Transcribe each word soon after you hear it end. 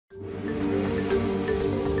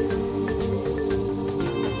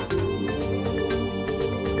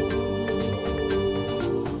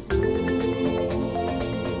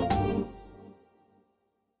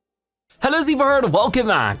Hello Seabird, welcome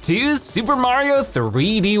back to Super Mario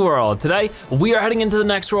 3D World. Today, we are heading into the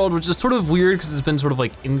next world, which is sort of weird because it's been sort of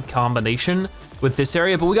like in combination with this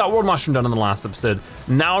area, but we got World Mushroom done in the last episode.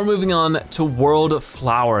 Now we're moving on to World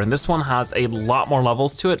Flower, and this one has a lot more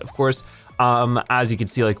levels to it. Of course, as you can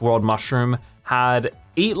see, like World Mushroom had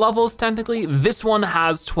 8 levels technically. This one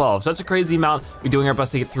has 12, so that's a crazy amount. We're doing our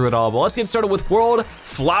best to get through it all, but let's get started with World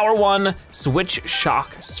Flower 1, Switch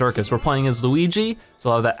Shock Circus. We're playing as Luigi, so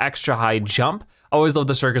I'll have that extra high jump. I always love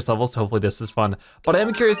the circus levels, so hopefully this is fun. But I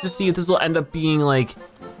am curious to see if this will end up being like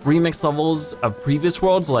remix levels of previous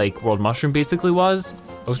worlds, like World Mushroom basically was.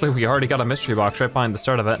 Looks like we already got a mystery box right behind the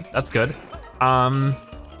start of it. That's good.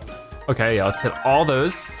 Okay, yeah, let's hit all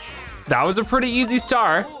those. That was a pretty easy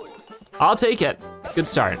star. I'll take it. Good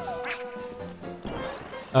start.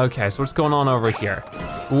 Okay, so what's going on over here?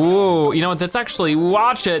 Ooh, you know what, that's actually,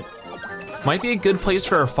 watch it. Might be a good place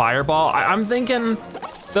for a fireball. I'm thinking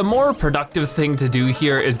the more productive thing to do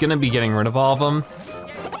here is gonna be getting rid of all of them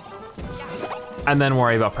and then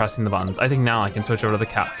worry about pressing the buttons. I think now I can switch over to the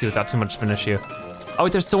cat, see without too much of an issue. Oh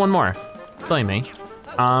wait, there's still one more. Silly me.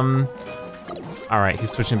 All right,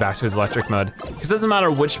 he's switching back to his electric mode. Because it doesn't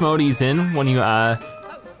matter which mode he's in when you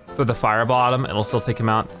throw the fireball at him, it'll still take him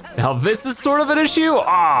out. Now this is sort of an issue.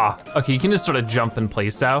 Okay, you can just sort of jump in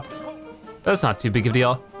place now. That's not too big of a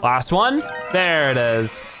deal. Last one, there it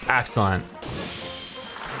is. Excellent.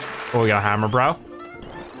 Oh, we got a hammer, bro.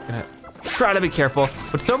 Gonna try to be careful.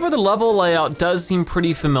 But so far the level layout does seem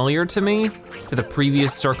pretty familiar to me, to the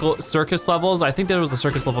previous circus levels. I think there was a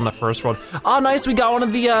circus level in the first world. Oh, nice, we got one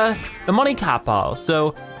of the money cat balls.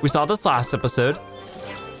 So we saw this last episode.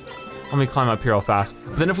 Let me climb up here real fast.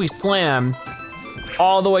 But then if we slam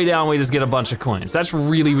all the way down, we just get a bunch of coins. That's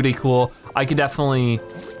really, really cool. I could definitely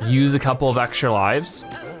use a couple of extra lives.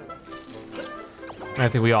 I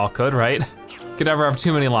think we all could, right? Could never have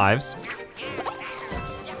too many lives.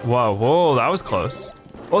 Whoa, whoa, that was close.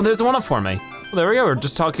 Oh, there's one up for me. Well, there we go, we're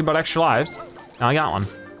just talking about extra lives. Now I got one.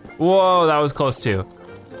 Whoa, that was close too.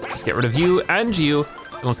 Let's get rid of you and you,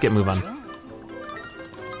 and let's get moving.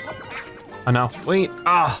 Oh no, wait,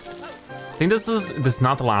 I think this is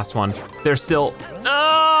not the last one. There's still, no,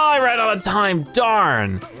 I ran out of time,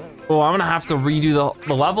 darn. Oh, I'm gonna have to redo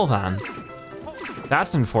the level then.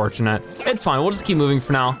 That's unfortunate. It's fine, we'll just keep moving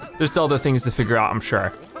for now. There's still other things to figure out, I'm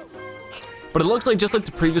sure. But it looks like just like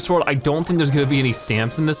the previous world, I don't think there's gonna be any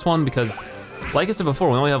stamps in this one because like I said before,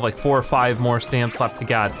 we only have like 4 or 5 more stamps left to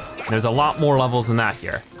get. And there's a lot more levels than that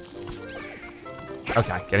here.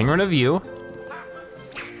 Okay, getting rid of you.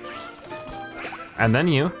 And then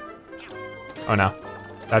you. Oh no,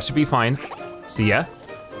 that should be fine. See ya.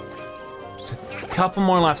 Just a couple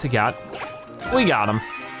more left to get. We got him.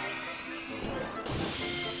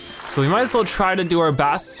 So we might as well try to do our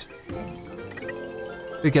best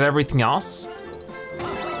to get everything else.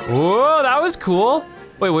 Whoa, that was cool.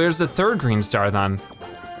 Wait, where's the third green star then?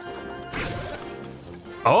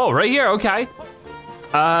 Oh, right here, okay.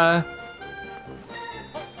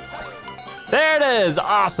 There it is,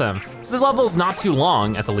 awesome. This level's not too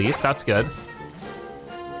long, at the least, that's good.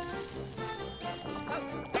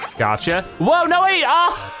 Gotcha. Whoa, no wait,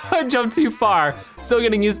 I jumped too far. Still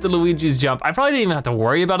getting used to Luigi's jump. I probably didn't even have to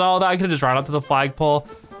worry about all that. I could've just run up to the flagpole.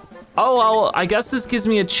 Oh, well, I guess this gives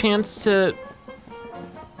me a chance to,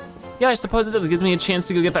 yeah, I suppose it does. It gives me a chance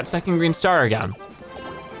to go get that second green star again.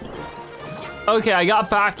 Okay, I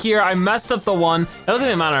got back here. I messed up the one. That doesn't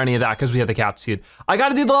even matter any of that because we had the cat suit. I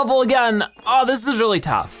gotta do the level again. Oh, this is really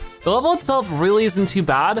tough. The level itself really isn't too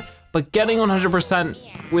bad, but getting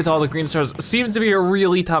 100% with all the green stars seems to be a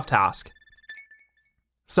really tough task.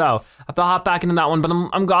 So, I have to hop back into that one, but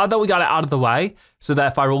I'm glad that we got it out of the way so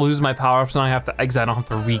that if I lose my power-ups and I have to exit, I don't have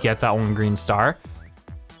to re-get that one green star.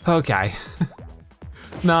 Okay,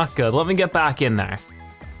 not good. Let me get back in there.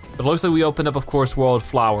 It looks like we opened up, of course, World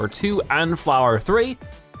Flower 2 and Flower 3.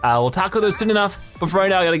 We'll tackle those soon enough, but for right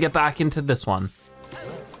now, I gotta get back into this one.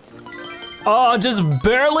 Oh, just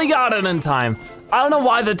barely got it in time. I don't know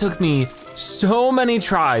why that took me so many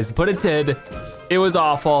tries, but it did. It was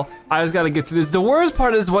awful. I just gotta get through this. The worst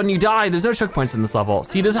part is when you die, there's no checkpoints in this level.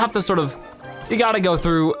 So you just have to sort of, you gotta go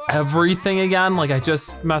through everything again. Like I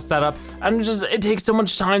just messed that up. And it takes so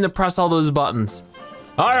much time to press all those buttons.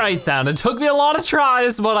 All right then, it took me a lot of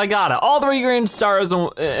tries, but I got it. All 3 green stars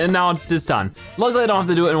and now it's just done. Luckily I don't have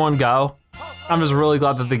to do it in one go. I'm just really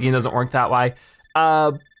glad that the game doesn't work that way.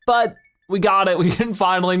 But we got it. We can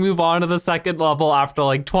finally move on to the second level after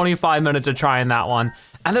like 25 minutes of trying that one.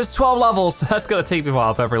 And there's 12 levels, so that's gonna take me a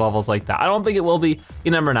while if every level's like that. I don't think it will be,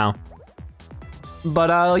 you never know.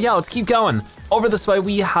 But yeah, let's keep going. over this way,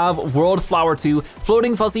 we have World Flower 2,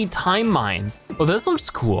 Floating Fuzzy Time Mine. Oh, this looks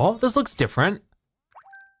cool. This looks different.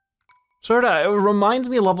 Sorta, it reminds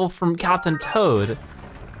me of a level from Captain Toad.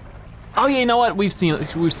 Oh yeah, you know what? We've seen a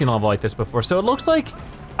level like this before. So it looks like,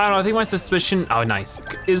 I don't know, I think my suspicion, oh nice,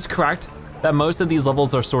 is correct that most of these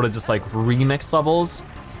levels are sort of just like remix levels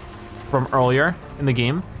from earlier in the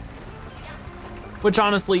game, which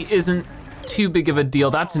honestly isn't too big of a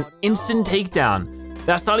deal. That's an instant takedown.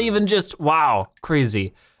 That's not even just, wow,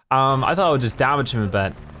 crazy. I thought it would just damage him a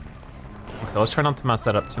bit. Okay, let's try not to mess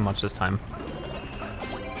that up too much this time.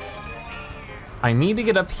 I need to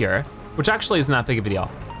get up here, which actually isn't that big of a deal.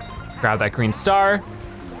 Grab that green star,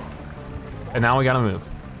 and now we gotta move.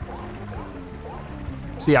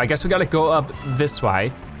 So yeah, I guess we gotta go up this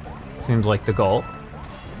way. Seems like the goal.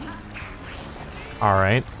 All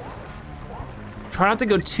right. Try not to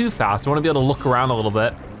go too fast. I wanna be able to look around a little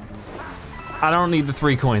bit. I don't need the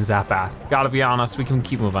 3 coins that bad. Gotta be honest, we can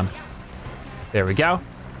keep moving. There we go.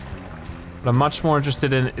 What I'm much more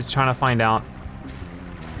interested in is trying to find out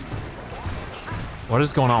what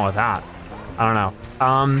is going on with that. I don't know.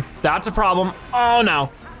 That's a problem. Oh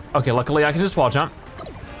no. Okay, luckily I can just wall jump.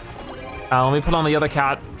 Let me put on the other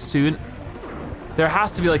cat suit. There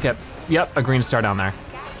has to be like a green star down there.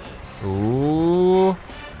 Ooh,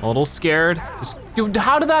 a little scared. Dude,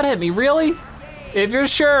 how did that hit me, really? If you're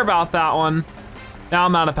sure about that one. Now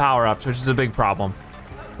I'm out of power-ups, which is a big problem.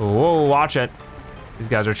 Whoa, watch it. These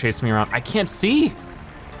guys are chasing me around. I can't see.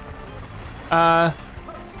 All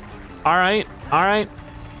right. I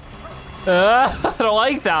don't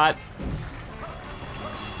like that.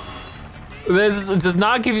 This does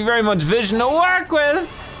not give you very much vision to work with.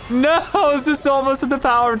 No, it's just almost at the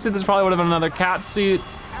power suit. This probably would have been another cat suit.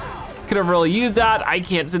 Could have really used that. I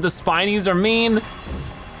can't see, the Spinies are mean.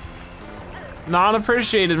 Not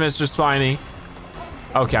appreciated, Mr. Spiny.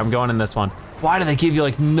 Okay, I'm going in this one. Why do they give you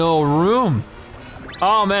like no room?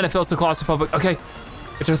 Oh man, it feels so claustrophobic. Okay,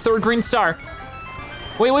 it's our 3rd green star.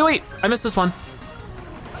 Wait, I missed this one.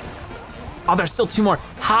 Oh, there's still 2 more.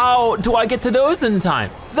 How do I get to those in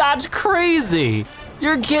time? That's crazy.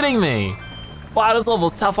 You're kidding me. Wow, this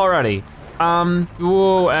level's tough already.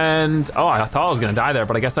 Ooh, and, oh, I thought I was gonna die there,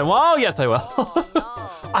 but I guess I will. Oh, yes, I will.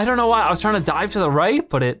 I don't know why, I was trying to dive to the right,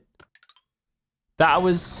 but that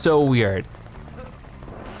was so weird.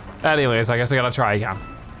 Anyways, I guess I gotta try again.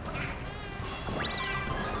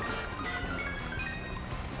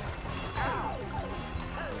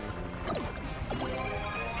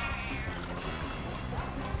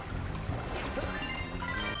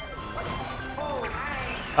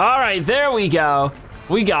 All right, there we go.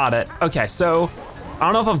 We got it. Okay, so I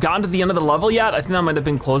don't know if I've gotten to the end of the level yet. I think that might have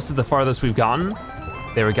been close to the farthest we've gotten.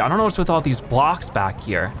 There we go. I don't know what's with all these blocks back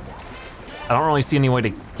here. I don't really see any way to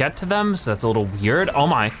get to them, so that's a little weird. Oh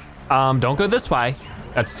my, don't go this way.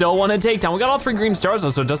 That's still one to take down. We got all 3 green stars though,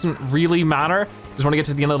 so it doesn't really matter. Just wanna get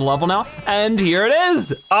to the end of the level now. And here it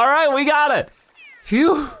is. All right, we got it.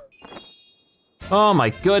 Phew. Oh my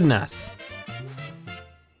goodness.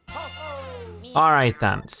 All right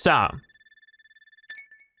then, so.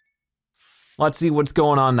 Let's see what's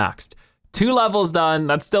going on next. 2 levels done.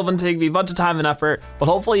 That's still been taking me a bunch of time and effort, but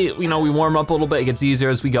hopefully, you know, we warm up a little bit, it gets easier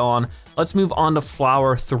as we go on. Let's move on to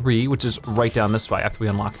Flower 3, which is right down this way after we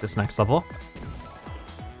unlock this next level.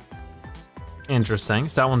 Interesting,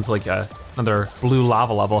 so that one's like another blue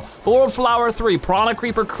lava level. World Flower 3, Piranha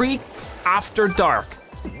Creeper Creek After Dark.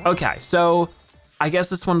 Okay, so I guess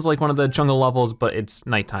this one's like one of the jungle levels, but it's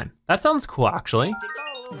nighttime. That sounds cool, actually.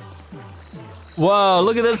 Whoa,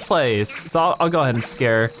 look at this place. So I'll go ahead and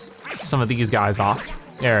scare some of these guys off.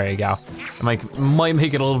 There you go. I might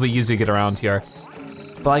make it a little bit easier to get around here.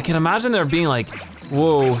 But I can imagine there being like,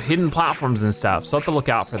 whoa, hidden platforms and stuff, so I'll have to look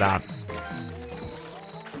out for that.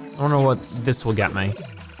 I wonder what this will get me.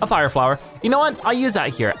 A fire flower. You know what, I'll use that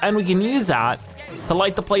here, and we can use that to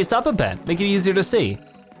light the place up a bit, make it easier to see.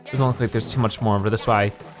 Doesn't look like there's too much more over this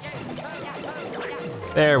way.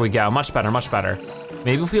 There we go, much better, much better.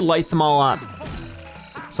 Maybe if we light them all up,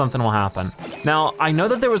 something will happen. Now, I know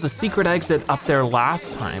that there was a secret exit up there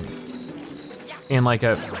last time. In like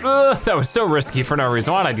a, that was so risky for no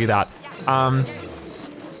reason. Why'd I do that?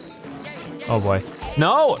 Oh boy.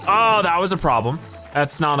 No, oh, that was a problem.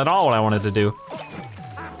 That's not at all what I wanted to do.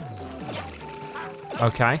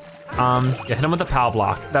 Okay, yeah, hit him with the POW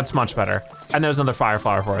block. That's much better. And there's another fire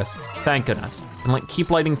flower for us. Thank goodness. And like keep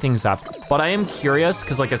lighting things up. But I am curious,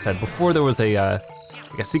 cause like I said, before there was like a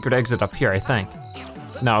secret exit up here, I think.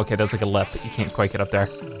 No, okay, there's like a lip, but you can't quite get up there.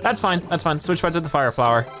 That's fine, that's fine. Switch back to the fire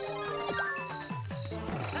flower.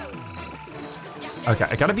 Okay,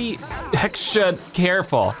 I gotta be extra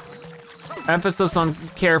careful. Emphasis on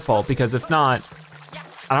careful, because if not,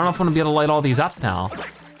 I don't know if I'm gonna be able to light all these up now.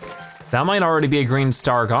 That might already be a green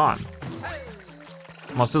star gone.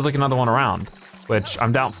 Unless there's like another one around, which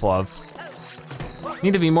I'm doubtful of.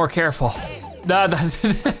 Need to be more careful. No, that's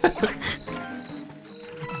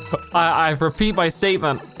I repeat my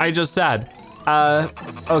statement I just said.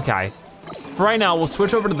 Okay. For right now, we'll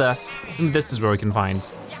switch over to this. And this is where we can find.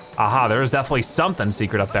 Aha, there is definitely something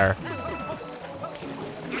secret up there.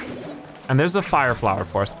 And there's a fire flower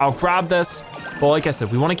for us. I'll grab this. But like I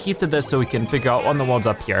said, we want to keep to this so we can figure out what in the world's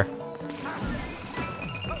up here.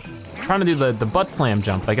 Trying to do the butt slam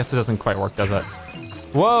jump. I guess it doesn't quite work, does it?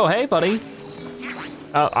 Whoa, hey, buddy.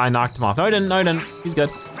 Oh, I knocked him off. No, I didn't, no, I didn't. He's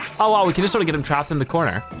good. Oh, wow, we can just sort of get him trapped in the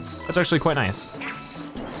corner. That's actually quite nice.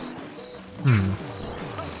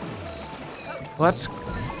 Well, that's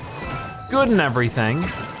good and everything,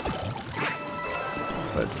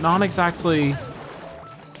 but not exactly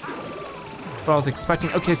what I was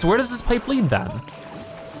expecting. Okay, so where does this pipe lead then?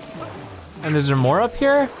 And is there more up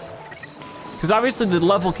here? Because obviously the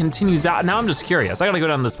level continues out. Now I'm just curious. I gotta go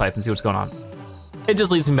down this pipe and see what's going on. It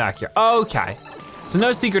just leads me back here. Okay, so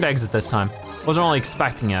no secret exit this time. Wasn't really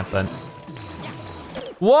expecting it, but.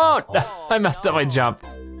 Whoa, I messed up my jump.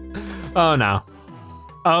 Oh no.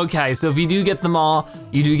 Okay, so if you do get them all,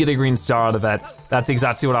 you do get a green star out of it. That's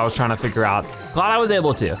exactly what I was trying to figure out. Glad I was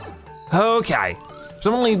able to. Okay,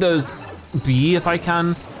 so I'm gonna leave those be if I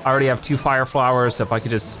can. I already have 2 fire flowers, so if I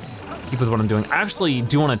could just keep with what I'm doing. I actually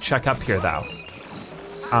do wanna check up here though.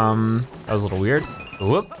 That was a little weird.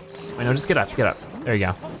 Whoop, wait, no, just get up, get up. There you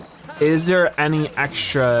go. Is there any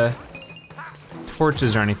extra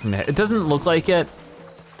torches or anything there? It doesn't look like it.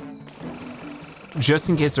 Just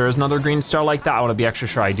in case there is another green star like that, I wanna be extra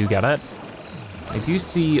sure I do get it. I do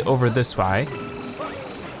see over this way.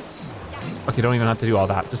 Okay, don't even have to do all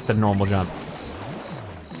that, just the normal jump.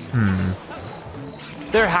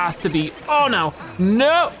 There has to be, oh no,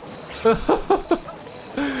 no!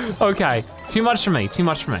 Okay, too much for me, too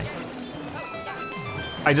much for me.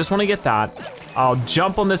 I just wanna get that. I'll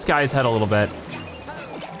jump on this guy's head a little bit.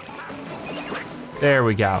 There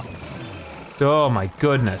we go. Oh my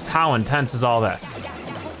goodness, how intense is all this?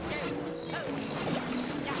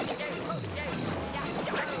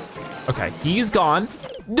 Okay, he's gone.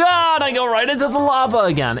 No, and I go right into the lava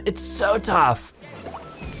again. It's so tough.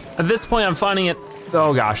 At this point, I'm finding it,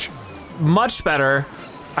 oh gosh, much better.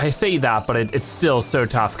 I say that, but it's still so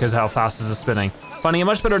tough because how fast this is spinning. Finding it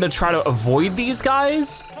much better to try to avoid these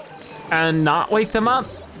guys and not wake them up.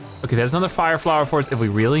 Okay, there's another fire flower for us if we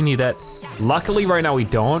really need it. Luckily, right now we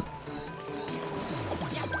don't.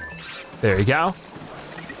 There you go.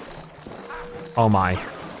 Oh my.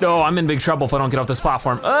 Oh, I'm in big trouble if I don't get off this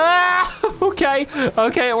platform. Ah, okay,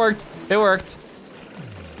 okay, it worked, it worked.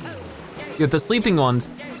 With the sleeping ones,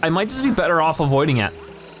 I might just be better off avoiding it.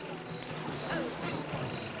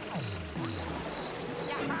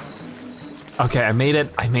 Okay, I made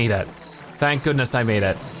it, I made it. Thank goodness I made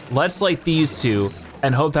it. Let's light these 2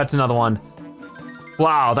 and hope that's another one.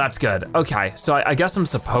 Wow, that's good. Okay, so I guess I'm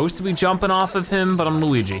supposed to be jumping off of him, but I'm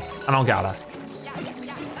Luigi. I don't gotta.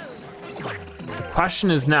 The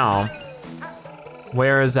question is now,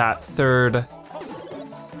 where is that 3rd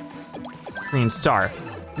green star?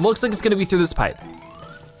 Looks like it's gonna be through this pipe.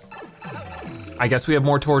 I guess we have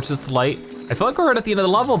more torches to light. I feel like we're right at the end of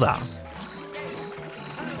the level though.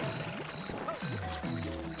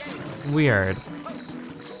 Weird.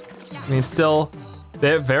 I mean, still,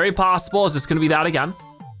 very possible. Is this gonna be that again?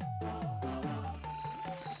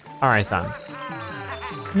 All right then.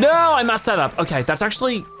 No, I messed that up. Okay, that's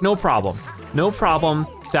actually no problem. No problem,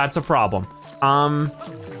 that's a problem. I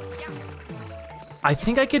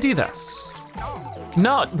think I could do this.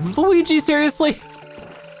 No, Luigi, seriously?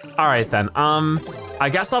 All right then, I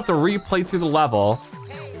guess I'll have to replay through the level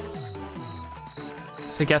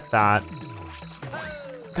to get that.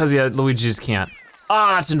 Cause yeah, Luigi just can't.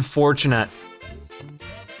 Ah, that's unfortunate.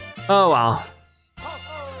 Oh well.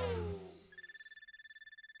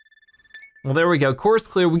 Well, there we go, course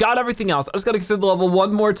clear. We got everything else. I just gotta get through the level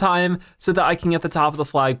one more time so that I can get the top of the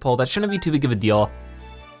flagpole. That shouldn't be too big of a deal.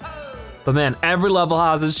 But man, every level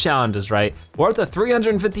has its challenges, right? We're at the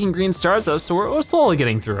 315 green stars though, so we're slowly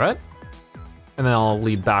getting through it. And then I'll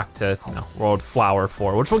lead back to, you know, World Flower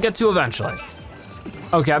 4, which we'll get to eventually.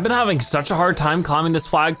 Okay, I've been having such a hard time climbing this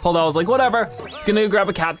flagpole that I was like, whatever, it's gonna go grab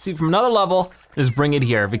a cat suit from another level, just bring it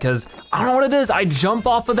here, because I don't know what it is. I jump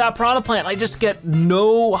off of that piranha plant, I just get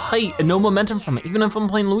no height and no momentum from it, even if I'm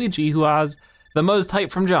playing Luigi, who has the most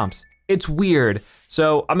height from jumps. It's weird.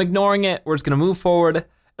 So I'm ignoring it, we're just gonna move forward. And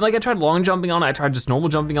like I tried long jumping on it, I tried just normal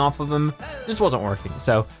jumping off of him, it just wasn't working.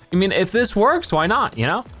 So, I mean, if this works, why not, you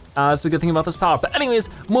know? That's the good thing about this power. But anyways,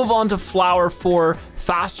 move on to Flower 4,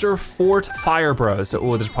 Faster Fort Fire Bros.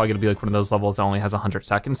 Oh, there's probably gonna be like one of those levels that only has 100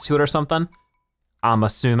 seconds to it or something. I'm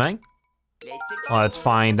assuming. Let's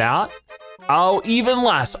find out. Oh, even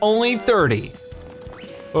less, only 30.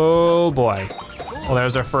 Oh boy. Well,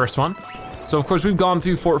 there's our first one. So of course we've gone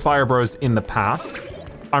through Fort Fire Bros in the past.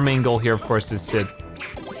 Our main goal here, of course, is to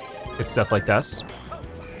get stuff like this.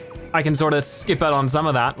 I can sort of skip out on some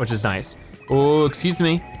of that, which is nice. Oh, excuse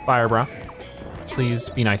me, Fire Bro. Please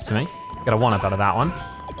be nice to me. Got a 1-up out of that one.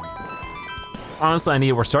 Honestly, I need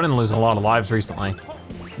it. We're starting to lose a lot of lives recently.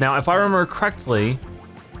 Now, if I remember correctly,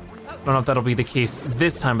 I don't know if that'll be the case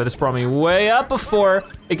this time, but this brought me way up before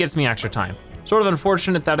it gets me extra time. Sort of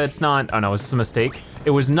unfortunate that it's not, oh no, is this a mistake?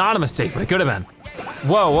 It was not a mistake, but it could have been.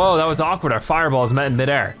 Whoa, whoa, that was awkward. Our fireballs met in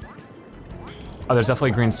midair. Oh, there's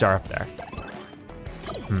definitely a green star up there.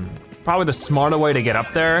 Probably the smarter way to get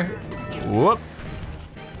up there. Whoop.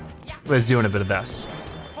 Was doing a bit of this.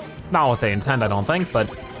 Not what they intend, I don't think, but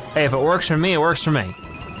hey, if it works for me, it works for me.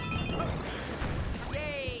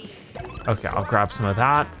 Okay, I'll grab some of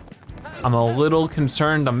that. I'm a little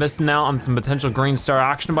concerned I'm missing out on some potential green star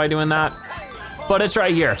action by doing that, but it's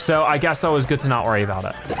right here, so I guess it was good to not worry about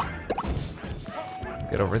it.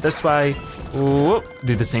 Get over this way. Whoop,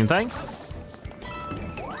 do the same thing.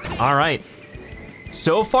 All right.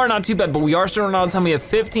 So far, not too bad, but we are starting out on time. We have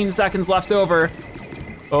 15 seconds left over.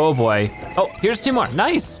 Oh boy. Oh, here's 2 more,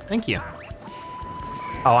 nice, thank you.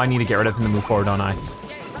 Oh, I need to get rid of him to move forward, don't I?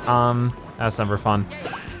 That's never fun.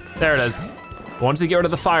 There it is. Once you get rid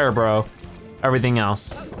of the fire, bro, everything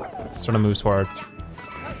else sort of moves forward.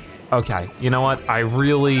 Okay, you know what? I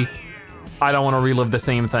don't wanna relive the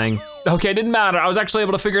same thing. Okay, didn't matter. I was actually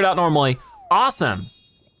able to figure it out normally. Awesome.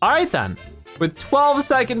 All right then. With 12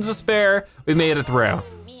 seconds to spare, we made it through.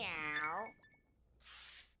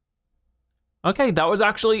 Okay, that was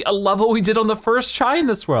actually a level we did on the first try in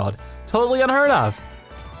this world. Totally unheard of.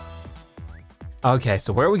 Okay,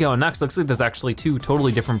 so where are we going next? Looks like there's actually 2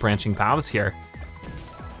 totally different branching paths here.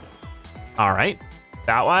 All right,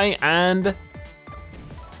 that way and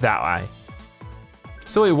that way.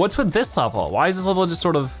 So wait, what's with this level? Why is this level just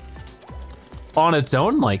sort of on its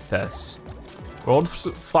own like this? World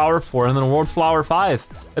Flower 4 and then World Flower 5.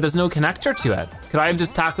 There's no connector to it. Could I have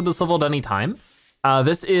just tackled this level at any time?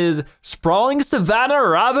 This is Sprawling Savannah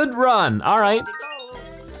Rabbit Run. All right,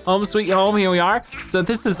 home sweet home, here we are. So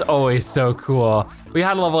this is always so cool. We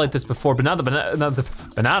had a level like this before, but now the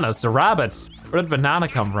bananas, the rabbits. Where did banana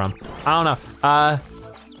come from? I don't know.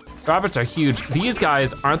 Rabbits are huge. These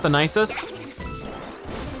guys aren't the nicest.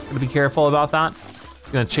 Gotta be careful about that.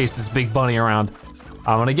 Just gonna chase this big bunny around.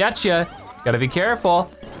 I'm gonna get you. Gotta be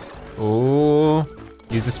careful. Ooh,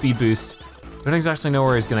 use the speed boost. I don't exactly know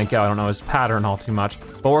where he's gonna go. I don't know his pattern all too much,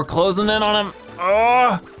 but we're closing in on him.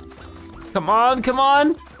 Oh, come on, come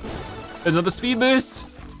on. There's another speed boost.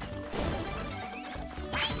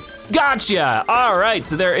 Gotcha, all right,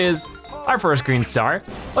 so there is our first green star.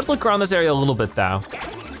 Let's look around this area a little bit though.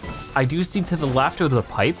 I do see to the left with a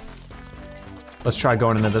pipe. Let's try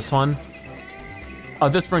going into this one. Oh,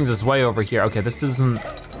 this brings us way over here. Okay, this isn't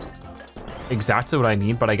exactly what I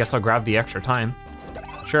need, but I guess I'll grab the extra time.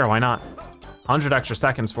 Sure, why not? 100 extra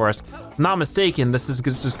seconds for us. If I'm not mistaken, this is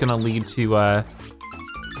just gonna lead to,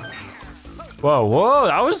 whoa, whoa,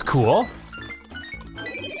 that was cool.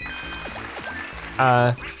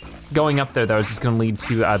 Going up there, though, is just gonna lead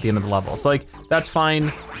to the end of the level. So, like, that's fine.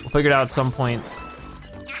 We'll figure it out at some point.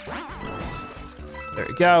 There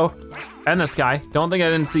we go. And this guy. Don't think I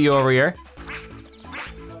didn't see you over here.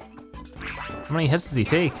 How many hits does he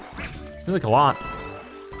take? Feels like a lot.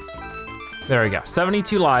 There we go,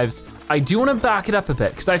 72 lives. I do wanna back it up a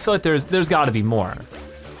bit because I feel like there's gotta be more.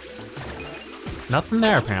 Nothing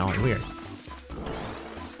there apparently, weird.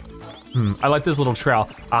 I like this little trail.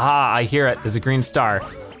 Aha, I hear it, there's a green star.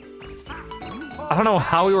 I don't know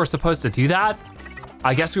how we were supposed to do that.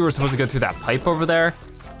 I guess we were supposed to go through that pipe over there.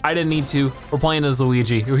 I didn't need to, we're playing as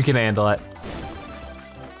Luigi, we can handle it.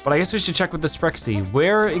 But I guess we should check with the Sprixie.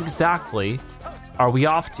 Where exactly are we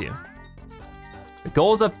off to? The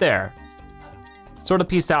goal's up there. Sort of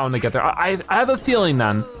piece out when they get there. I have a feeling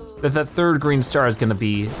then that that 3rd green star is gonna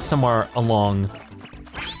be somewhere along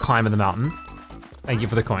climbing the mountain. Thank you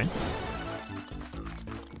for the coin.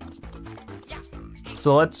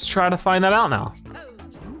 So let's try to find that out now.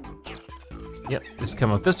 Yep, just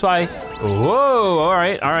come up this way. Whoa, all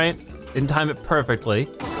right. Didn't time it perfectly.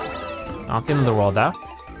 Not the end of the world though.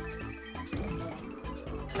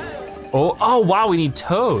 Oh wow, we need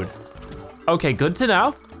Toad. Okay, good to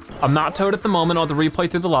know. I'm not Toad at the moment, I'll have to replay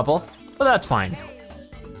through the level, but that's fine.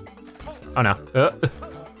 Oh no.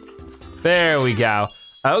 There we go.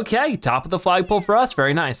 Okay, top of the flagpole for us,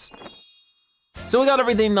 very nice. So we got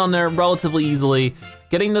everything done there relatively easily.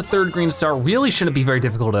 Getting the third green star really shouldn't be very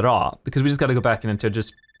difficult at all because we just gotta go back into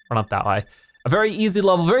just run up that way. A very easy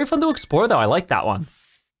level, very fun to explore though, I like that one.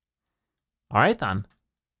 All right then.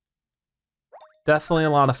 Definitely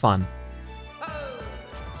a lot of fun.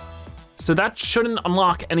 So that shouldn't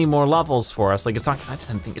unlock any more levels for us. Like it's not, I just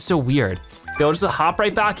didn't think, it's so weird. We'll just hop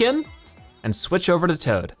right back in and switch over to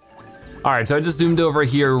Toad. All right, so I just zoomed over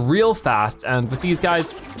here real fast, and with these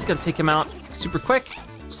guys, I'm just gonna take him out super quick,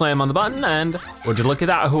 slam on the button, and would you look at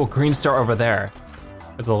that? Oh, green star over there.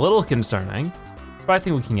 It's a little concerning, but I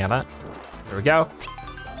think we can get it. There we go.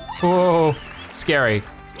 Whoa, scary.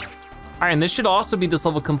 All right, and this should also be this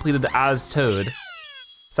level completed as Toad.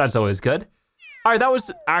 So that's always good. All right, that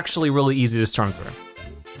was actually really easy to storm through.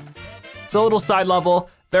 It's a little side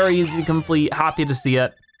level, very easy to complete, happy to see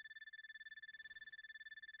it.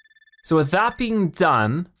 So with that being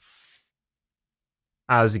done,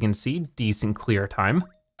 as you can see, decent clear time.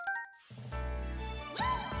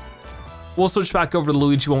 We'll switch back over to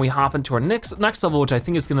Luigi when we hop into our next level, which I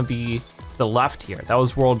think is gonna be the left here. That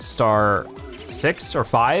was World Star 6 or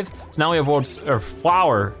 5. So now we have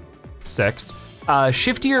Flower 6.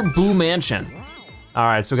 Shiftier Blue Mansion. All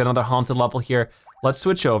right, so we got another haunted level here. Let's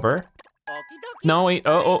switch over. No, wait,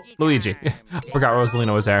 oh, Luigi. I forgot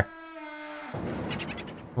Rosalina was there.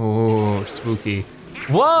 Ooh, spooky.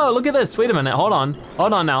 Whoa, look at this, wait a minute, hold on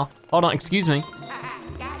now. Hold on, excuse me.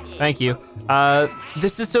 Thank you.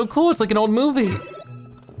 This is so cool, it's like an old movie.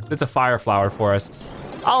 It's a fire flower for us.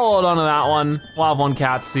 I'll hold on to that one. We'll have one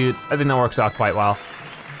cat suit. I think that works out quite well.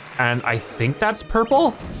 And I think that's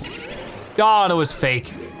purple? God, it was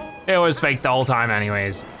fake. It was fake the whole time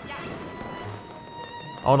anyways.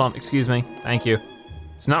 Hold on, excuse me, thank you.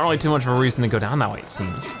 It's not really too much of a reason to go down that way, it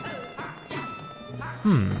seems.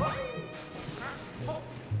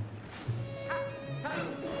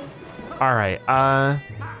 All right,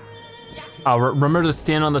 remember to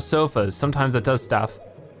stand on the sofas. Sometimes it does stuff.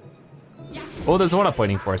 Oh, there's one up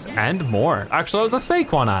waiting for us, and more. Actually, that was a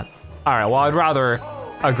fake one-up. All right, well, I'd rather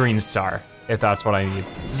a green star, if that's what I need.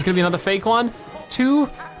 Is this gonna be another fake one? Two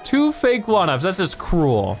fake one-ups, that's just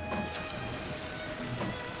cruel.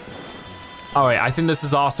 Oh wait, I think this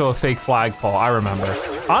is also a fake flagpole, I remember.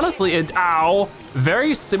 Honestly, ow,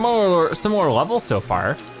 very similar level so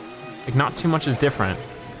far. Like not too much is different.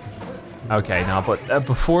 Okay, now, but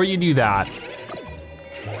before you do that,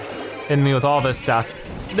 hit me with all this stuff.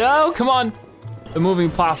 No, come on. The moving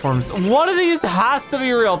platforms. One of these has to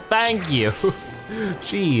be real, thank you.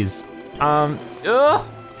 Jeez. No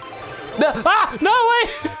way!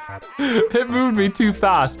 It moved me too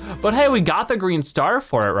fast. But hey, we got the green star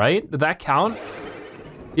for it, right? Did that count?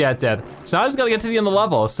 Yeah, it did. So now I just gotta get to the end of the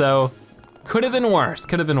level, so could have been worse,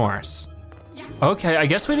 could have been worse. Okay, I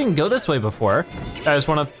guess we didn't go this way before. I just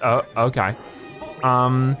wanna, oh, okay.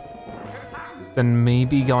 Then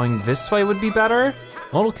maybe going this way would be better?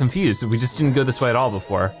 I'm a little confused, we just didn't go this way at all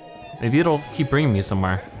before. Maybe it'll keep bringing me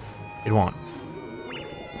somewhere. It won't.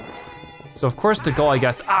 So of course the goal, I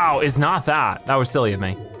guess, ow, is not that. That was silly of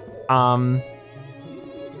me.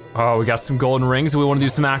 Oh, we got some golden rings. We wanna do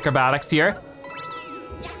some acrobatics here.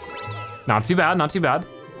 Not too bad, not too bad.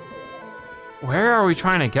 Where are we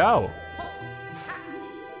trying to go?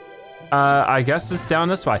 I guess it's down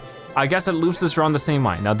this way. I guess it loops us around the same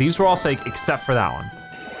way. Now these were all fake except for that one.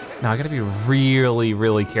 Now I gotta be really,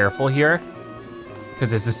 really careful here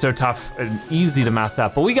because this is so tough and easy to mess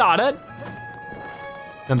up, but we got it.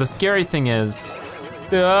 And the scary thing is,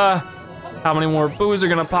 how many more boos are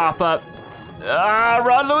gonna pop up?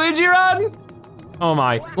 Run, Luigi, run! Oh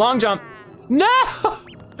my, long jump. No!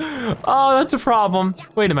 Oh, that's a problem.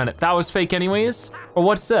 Wait a minute, that was fake anyways? Or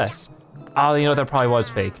what's this? Oh, you know, that probably was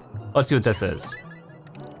fake. Let's see what this is.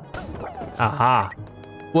 Aha.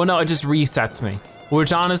 Well, no, it just resets me,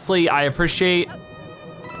 which honestly, I appreciate.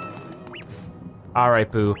 All right,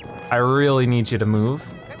 Boo, I really need you to move,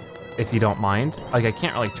 if you don't mind. Like, I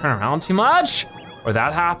can't really turn around too much, or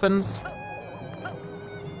that happens. All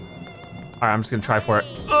right, I'm just gonna try for it.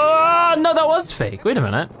 No, that was fake, wait a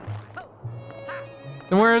minute.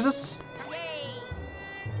 Then where is this?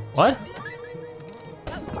 What?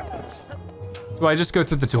 Do I just go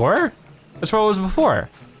through the door? That's what it was before.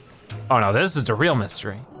 Oh no, this is the real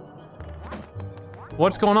mystery.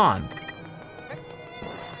 What's going on?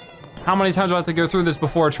 How many times do I have to go through this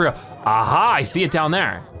before it's real? Aha, I see it down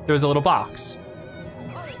there. There's a little box.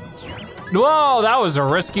 Whoa, that was a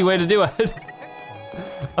risky way to do it.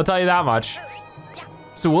 I'll tell you that much.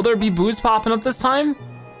 So will there be boos popping up this time?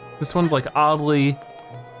 This one's like oddly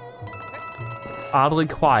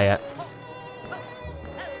quiet.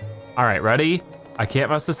 All right, ready? I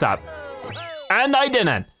can't mess this up. And I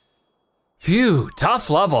didn't. Phew,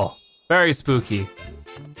 tough level. Very spooky.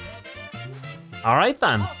 All right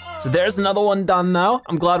then. So there's another one done though.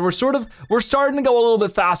 I'm glad we're starting to go a little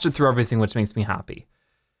bit faster through everything, which makes me happy.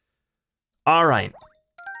 All right,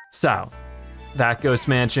 so that ghost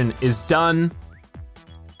mansion is done.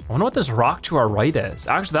 I wonder what this rock to our right is.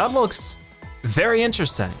 Actually, that looks very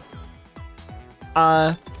interesting.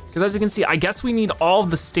 Because as you can see, I guess we need all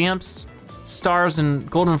of the stamps, stars, and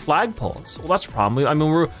golden flagpoles. Well, that's a problem. I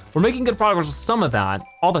mean, we're making good progress with some of that.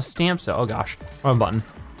 All the stamps, oh gosh, wrong button.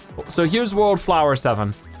 So here's World Flower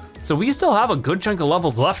 7. So we still have a good chunk of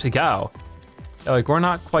levels left to go. Like, we're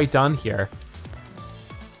not quite done here.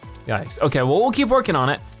 Yikes, okay, well, we'll keep working on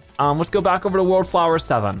it. Let's go back over to World Flower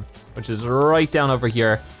 7, which is right down over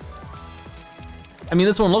here. I mean,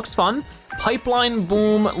 this one looks fun. Pipeline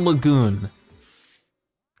Boom Lagoon.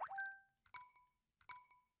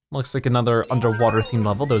 Looks like another underwater themed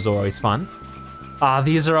level. Those are always fun.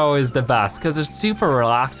 These are always the best because they're super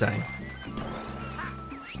relaxing.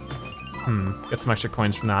 Get some extra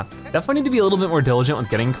coins from that. Definitely need to be a little bit more diligent with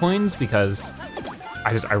getting coins because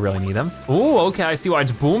I really need them. Ooh, okay, I see why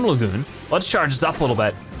it's Boom Lagoon. Let's charge this up a little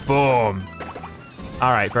bit. Boom.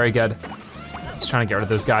 All right, very good. Just trying to get rid of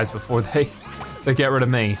those guys before they get rid of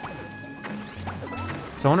me.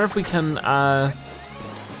 So I wonder if we can,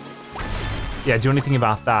 yeah, do anything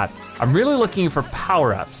about that. I'm really looking for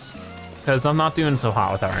power-ups because I'm not doing so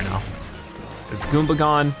hot with that right now. There's Goomba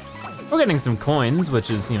gone. We're getting some coins, which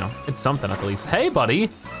is, you know, it's something at least. Hey, buddy.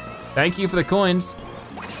 Thank you for the coins.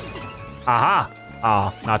 Aha.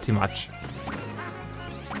 Oh, not too much.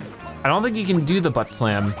 I don't think you can do the butt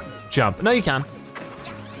slam jump. No, you can.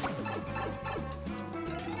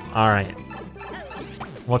 All right.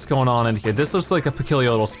 What's going on in here? This looks like a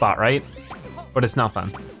peculiar little spot, right? But it's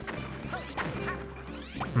nothing.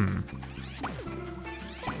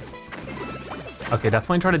 Okay,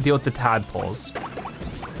 definitely try to deal with the tadpoles.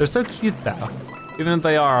 They're so cute though, even if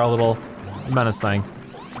they are a little menacing.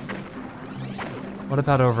 What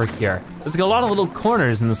about over here? There's like a lot of little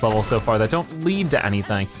corners in this level so far that don't lead to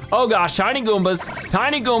anything. Oh gosh, tiny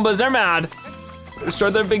Goombas, they're mad.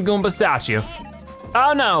 Destroyed their big Goomba statue.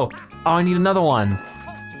 Oh no, oh, I need another one.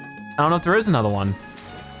 I don't know if there is another one.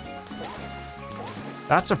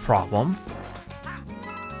 That's a problem.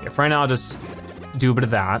 Okay, for right now, I'll just do a bit of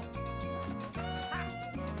that.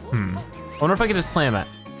 I wonder if I could just slam it.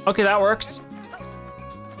 Okay, that works.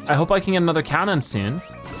 I hope I can get another cannon soon.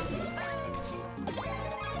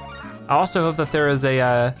 I also hope that there is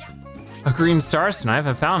a green star soon. I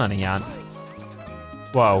haven't found any yet.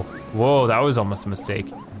 Whoa, whoa, that was almost a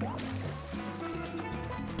mistake.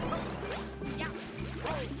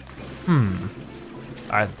 All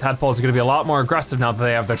right, the tadpoles are gonna be a lot more aggressive now that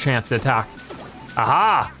they have their chance to attack.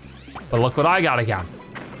 Aha! But look what I got again.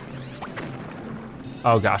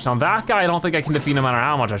 Oh gosh, now that guy, I don't think I can defeat no matter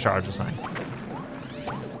how much I charge this thing.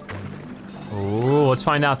 Ooh, let's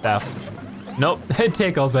find out though. Nope, it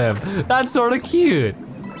tickles him. That's sort of cute.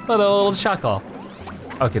 Little chuckle.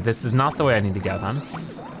 Okay, this is not the way I need to go then.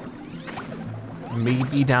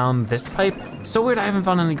 Maybe down this pipe. So weird, I haven't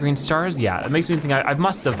found any green stars yet. It makes me think I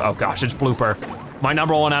must have, oh gosh, it's Blooper. My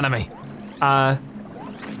 #1 enemy.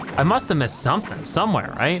 I must have missed something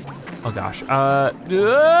somewhere, right? Oh gosh,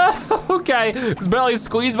 okay, it's barely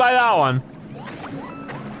squeezed by that one.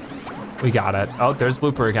 We got it. Oh, there's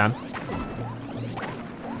Blooper again.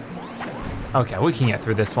 Okay, we can get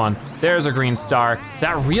through this one. There's a green star.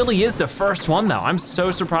 That really is the first one though. I'm so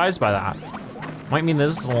surprised by that. Might mean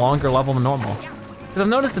this is a longer level than normal. Because I've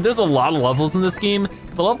noticed that there's a lot of levels in this game.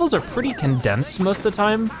 But the levels are pretty condensed most of the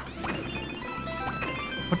time.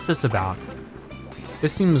 What's this about?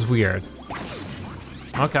 This seems weird.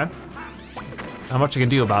 Okay. Not much I can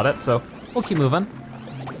do about it, so we'll keep moving.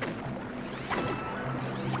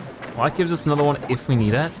 Well, that gives us another one if we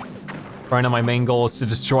need it. Right now my main goal is to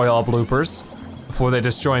destroy all bloopers before they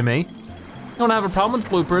destroy me. I don't have a problem with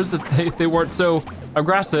bloopers if they weren't so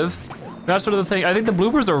aggressive. That's sort of the thing. I think the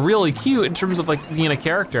bloopers are really cute in terms of like being a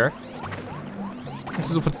character.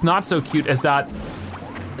 This is what's not so cute is that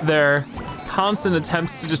their constant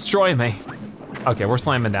attempts to destroy me. Okay, we're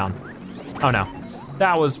slamming down. Oh no,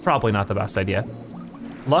 that was probably not the best idea.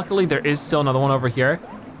 Luckily there is still another one over here.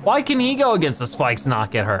 Why can he go against the spikes and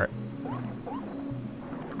not get hurt?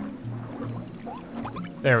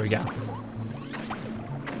 There we go.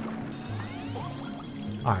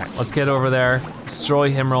 All right, let's get over there,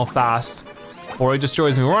 destroy him real fast before he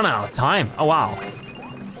destroys me. We're running out of time. Oh wow.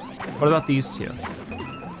 What about these two?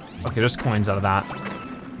 Okay, there's coins out of that.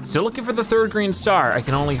 Still looking for the third green star. I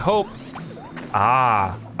can only hope.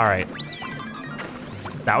 Ah, all right.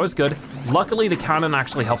 That was good. Luckily, the cannon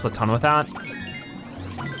actually helps a ton with that.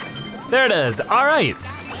 There it is, all right.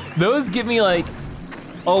 Those give me like,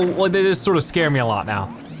 oh, well, they just sort of scare me a lot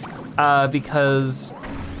now. Because,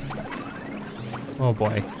 oh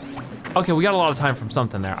boy. Okay, we got a lot of time from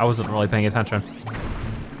something there. I wasn't really paying attention.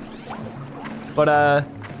 But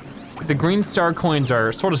the green star coins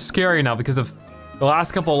are sort of scary now because of the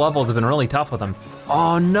last couple of levels have been really tough with them.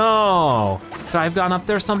 Oh no, could I have gone up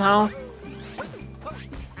there somehow?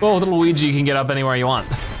 Well, with Luigi, you can get up anywhere you want.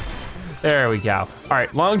 There we go. All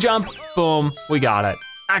right, long jump, boom, we got it.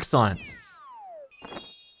 Excellent.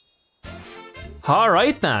 All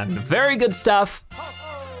right then, very good stuff.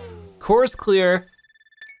 Course clear,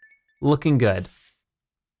 looking good.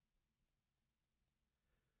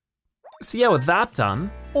 So yeah, with that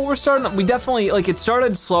done, well, we're starting, we definitely, like it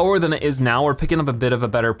started slower than it is now. We're picking up a bit of a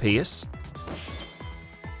better pace.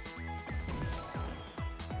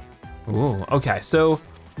 Ooh, okay, so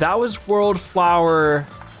that was World Flower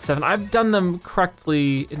 7. I've done them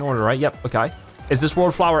correctly in order, right? Yep, okay. Is this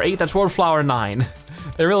World Flower 8? That's World Flower 9.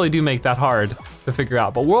 They really do make that hard to figure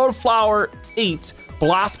out. But World Flower 8,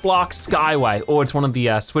 Blast Block Skyway. Oh, it's one of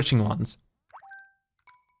the switching ones.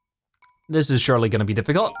 This is surely gonna be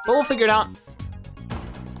difficult, but we'll figure it out.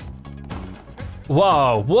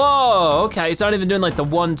 Whoa, whoa, okay, it's not even doing like the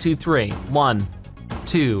 1, 2, 3. 1,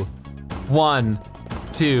 2, 1,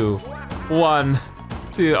 2, 1,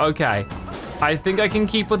 2, okay. I think I can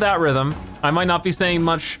keep with that rhythm. I might not be saying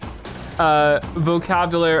much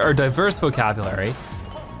vocabulary or diverse vocabulary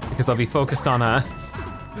because I'll be focused on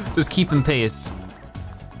just keeping pace.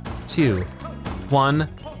 2, 1,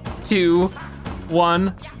 2,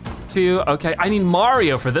 1, 2, okay. I need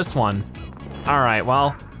Mario for this one. All right,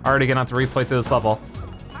 well, already gonna have to replay through this level.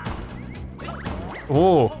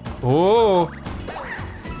 Oh, oh.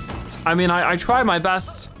 I mean, I try my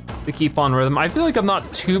best to keep on rhythm. I feel like I'm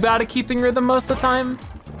not too bad at keeping rhythm most of the time.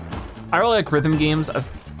 I really like rhythm games. I've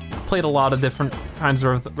played a lot of different kinds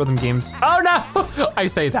of rhythm games. Oh no, I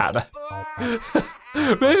say that.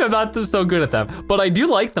 Maybe I'm not so good at them, but I do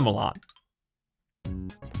like them a lot.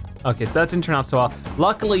 Okay, so that didn't turn out so well.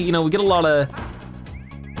 Luckily, you know, we get a lot of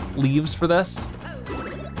leaves for this.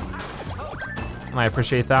 And I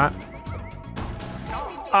appreciate that.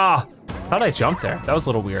 Ah, thought I jumped there. That was a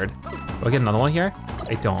little weird. Do I get another one here?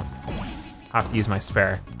 I don't. I have to use my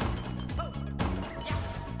spare.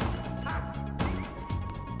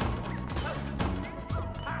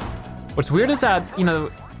 What's weird is that, you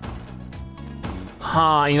know,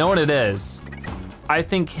 you know what it is? I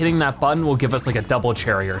think hitting that button will give us like a double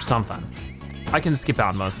cherry or something. I can skip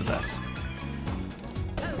out most of this.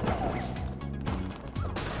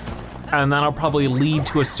 And that'll probably lead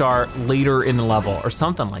to a star later in the level or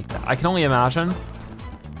something like that. I can only imagine,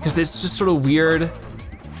 because it's just sort of weird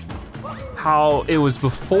how it was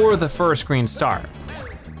before the first green star.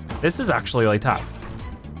 This is actually really tough.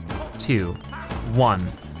 2, 1,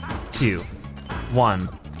 2, 1,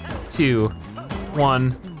 2,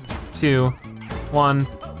 1, 2, 1,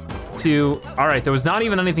 2. All right, there was not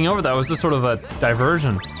even anything over that. It was just sort of a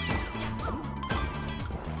diversion.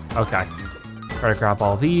 Okay, try to grab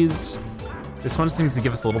all these. This one seems to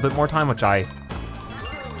give us a little bit more time, which I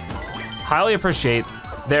highly appreciate.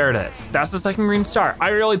 There it is. That's the second green star. I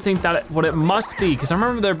really think that what it must be, because I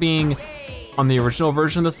remember there being, on the original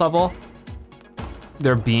version of this level,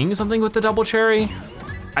 there being something with the double cherry.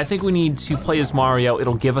 I think we need to play as Mario.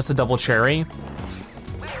 It'll give us a double cherry.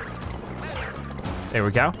 There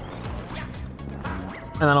we go.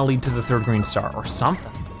 And that'll lead to the third green star or something.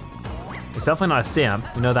 It's definitely not a stamp,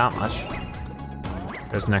 we know that much.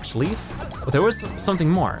 There's an extra leaf. But there was something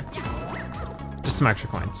more. Just some extra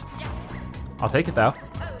coins. I'll take it though.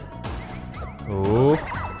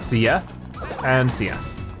 Oh, see ya, and see ya.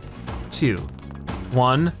 2,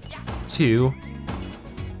 1, 2.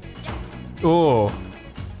 Oh.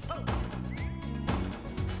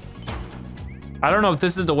 I don't know if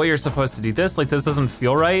this is the way you're supposed to do this. Like, this doesn't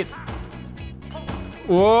feel right.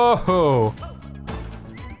 Whoa.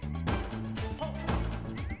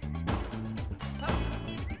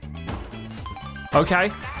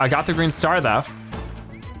 Okay, I got the green star though.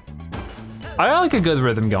 I like a good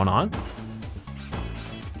rhythm going on.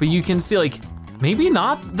 But you can see, like, maybe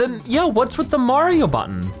not, then yeah, what's with the Mario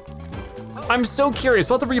button? I'm so curious.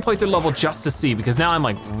 We'll have to replay through the level just to see, because now I'm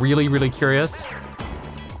like really, really curious.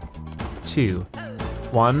 2,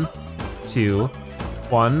 1, 2,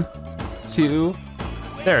 1, 2.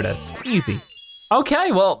 There it is, easy.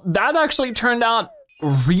 Okay, well, that actually turned out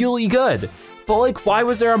really good. But like, why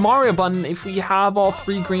was there a Mario button if we have all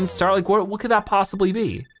 3 green stars? Like, what could that possibly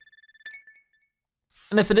be?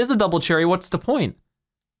 And if it is a double cherry, what's the point?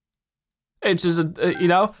 It's just, you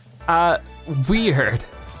know? Weird.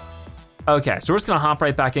 Okay, so we're just gonna hop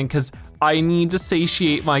right back in because I need to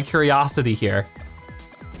satiate my curiosity here.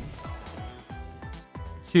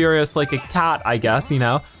 Curious like a cat, I guess, you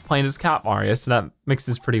know, playing as Cat Mario, so that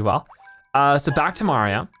mixes pretty well. So back to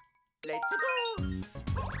Mario.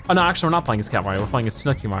 Oh no, actually we're not playing as Cat Mario, we're playing as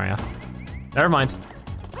Snooki Mario. Never mind.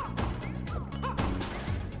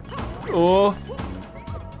 Oh.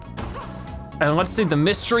 And let's see, the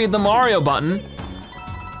mystery of the Mario button.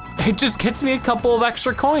 It just gets me a couple of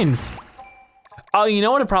extra coins. Oh, you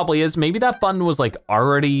know what it probably is? Maybe that button was like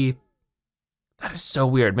already, that is so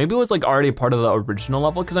weird. Maybe it was like already part of the original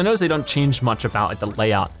level, because I noticed they don't change much about like the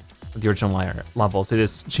layout of the original levels. They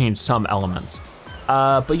just change some elements.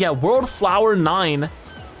 But yeah, World Flower 9,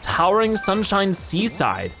 Towering Sunshine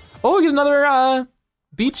Seaside. Oh, we get another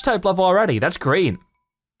beach type level already. That's great.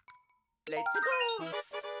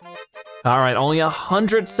 All right, only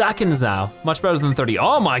 100 seconds now. Much better than 30.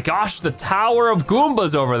 Oh my gosh, the Tower of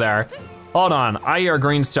Goombas over there. Hold on, I hear a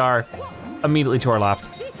green star immediately to our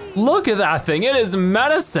left. Look at that thing, it is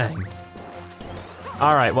menacing.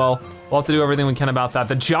 All right, well, we'll have to do everything we can about that.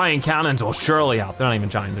 The giant cannons will surely help. They're not even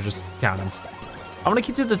giant, they're just cannons. I'm gonna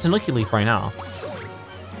keep to the Tanuki Leaf right now.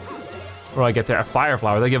 Where do I get there? A Fire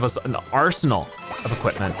Flower. They give us an arsenal of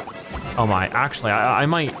equipment. Oh my, actually, I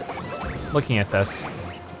might, looking at this,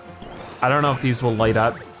 I don't know if these will light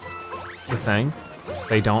up the thing.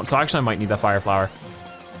 They don't, so actually I might need that Fire Flower.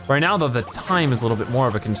 Right now though, the time is a little bit more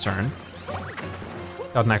of a concern.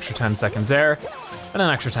 Got an extra 10 seconds there, and an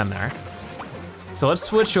extra 10 there. So let's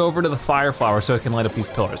switch over to the Fire Flower so it can light up these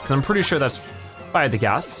pillars, because I'm pretty sure that's, if I had to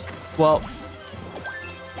guess. Well,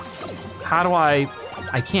 how do I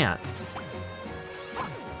can't.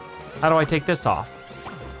 How do I take this off?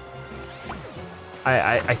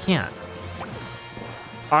 I can't.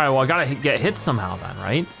 All right, well, I gotta get hit somehow then,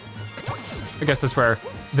 right? I guess that's where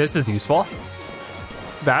this is useful.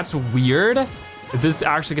 That's weird. If this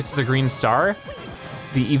actually gets us a green star,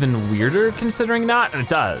 be even weirder considering that, and it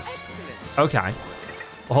does. Okay.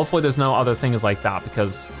 Well, hopefully there's no other things like that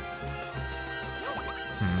because,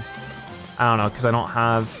 I don't know, because I don't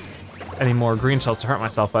have any more green shells to hurt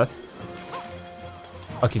myself with.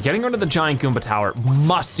 Okay, getting rid of the giant Goomba tower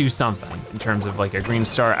must do something in terms of like a green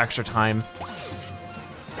star extra time.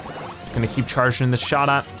 It's gonna keep charging this shot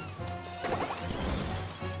at.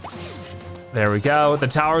 There we go, the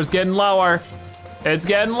tower's getting lower. It's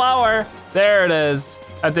getting lower. There it is.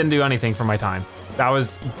 That didn't do anything for my time. That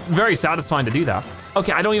was very satisfying to do though.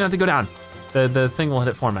 Okay, I don't even have to go down. The thing will hit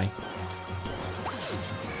it for me.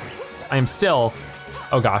 I am still,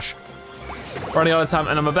 oh gosh, running out of time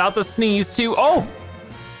and I'm about to sneeze too. Oh,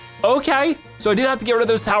 okay. So I did have to get rid of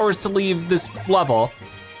those towers to leave this level.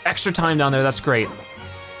 Extra time down there, that's great.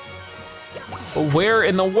 But where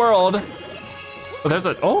in the world? Oh, there's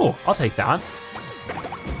a, oh, I'll take that.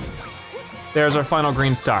 There's our final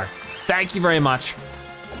green star. Thank you very much.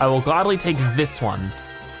 I will gladly take this one.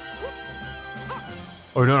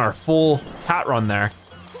 We're doing our full cat run there.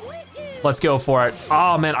 Let's go for it.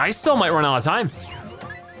 Oh man, I still might run out of time.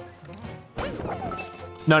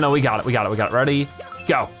 No, we got it, we got it. Ready,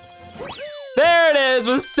 go. There it is,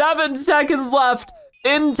 with 7 seconds left.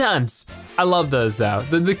 Intense. I love those though.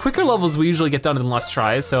 The quicker levels we usually get done in less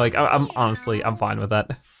tries, so like, I'm honestly, I'm fine with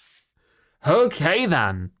that. Okay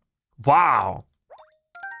then, wow.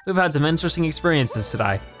 We've had some interesting experiences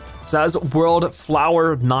today. So that was World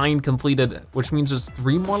Flower 9 completed, which means there's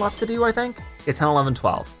 3 more left to do, I think? Yeah, 10, 11,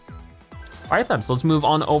 12. All right then, so let's move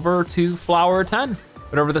on over to Flower 10.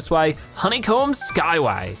 But over this way, Honeycomb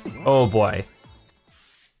Skyway. Oh boy.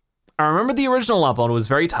 I remember the original level and it was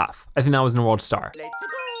very tough. I think that was in World Star.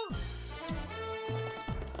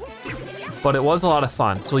 But it was a lot of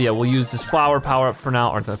fun. So yeah, we'll use this flower power up for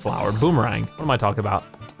now, or the flower boomerang. What am I talking about?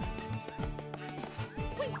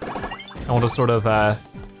 I want to sort of get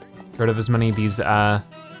rid of as many of these, what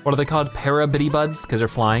are they called? Parabitty buds, because they're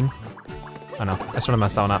flying. I know, I sort of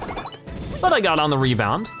messed that one up. But I got on the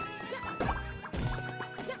rebound.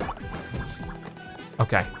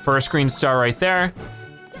 Okay, first green star right there.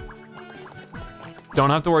 Don't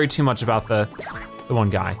have to worry too much about the one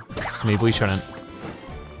guy, so maybe we shouldn't.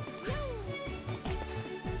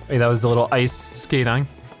 Hey, that was the little ice skating.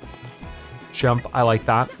 Jump, I like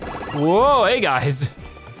that. Whoa, hey guys.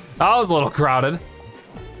 That was a little crowded.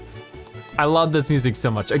 I love this music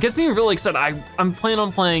so much. It gets me really excited. I'm planning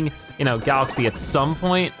on playing, you know, Galaxy at some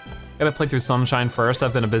point. Gotta play through Sunshine first.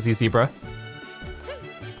 I've been a busy zebra.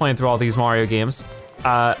 Playing through all these Mario games.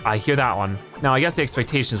 I hear that one. Now I guess the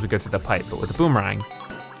expectation is we go through the pipe, but with the boomerang,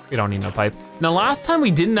 we don't need no pipe. Now last time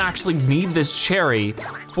we didn't actually need this cherry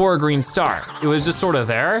for a green star. It was just sort of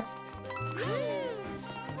there.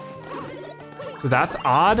 So that's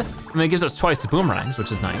odd. I mean, it gives us twice the boomerangs,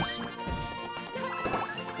 which is nice.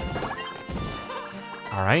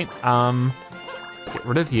 All right, let's get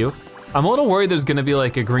rid of you. I'm a little worried there's gonna be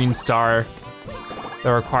like a green star that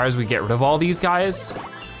requires we get rid of all these guys.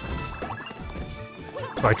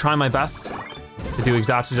 So I try my best to do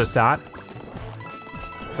exactly just that.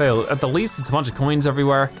 But at the least, it's a bunch of coins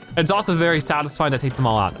everywhere. It's also very satisfying to take them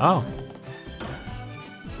all out. Oh.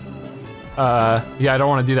 Yeah, I don't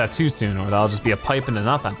wanna do that too soon or that'll just be a pipe into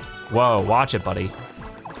nothing. Whoa, watch it, buddy.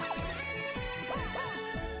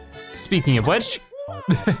 Speaking of which,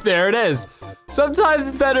 there it is. Sometimes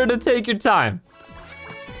it's better to take your time.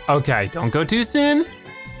 Okay, don't go too soon.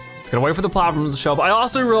 Just gotta wait for the platforms to show up. I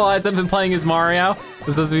also realized I've been playing as Mario.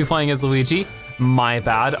 This is to be playing as Luigi. My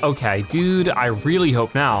bad. Okay, dude, I really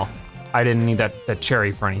hope now I didn't need that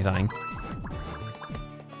cherry for anything.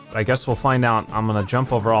 But I guess we'll find out. I'm gonna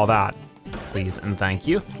jump over all that, please and thank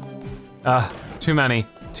you. Too many.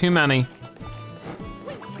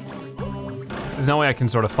 There's no way I can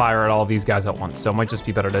sort of fire at all these guys at once, so it might just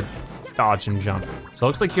be better to dodge and jump. So it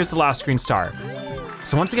looks like here's the last green star.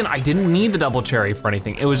 So once again, I didn't need the double cherry for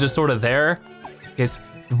anything. It was just sort of there.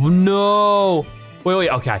 No. Wait,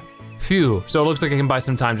 okay. Phew, so it looks like I can buy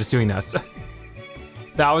some time just doing this.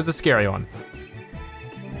 That was a scary one.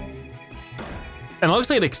 And it looks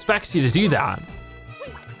like it expects you to do that.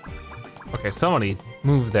 Okay, somebody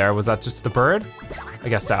moved there. Was that just a bird? I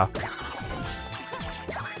guess so.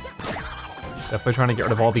 Definitely trying to get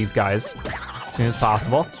rid of all these guys as soon as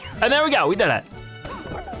possible. And there we go, we did it.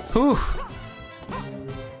 Whew.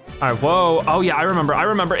 All right, whoa. Oh yeah, I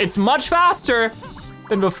remember. It's much faster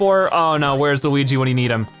than before. Oh no, where's Luigi when you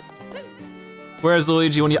need him? Where's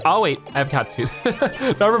Luigi when you, oh wait, I have cat suit.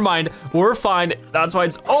 Never mind, we're fine. That's why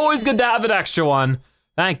it's always good to have an extra one.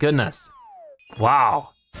 Thank goodness. Wow.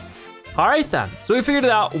 All right then, so we figured it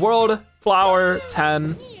out. World Flower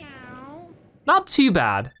 10. Not too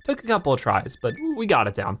bad. Took a couple of tries, but we got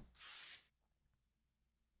it down.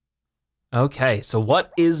 Okay, so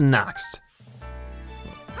what is next?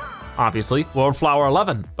 Obviously, World Flower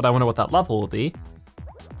 11, but I wonder what that level will be.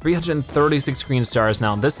 336 green stars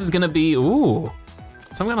now. This is gonna be, ooh,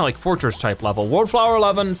 some kind of like fortress type level. World Flower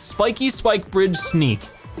 11, Spiky Spike Bridge Sneak.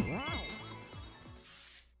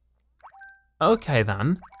 Okay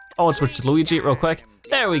then. Oh, let's switch to Luigi real quick.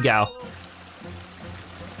 There we go.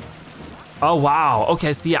 Oh wow,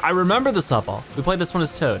 okay, so yeah, I remember this level. We played this one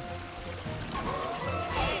as Toad.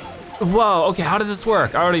 Whoa, okay, how does this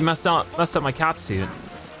work? I already messed up my cat suit.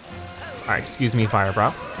 All right, excuse me, Fire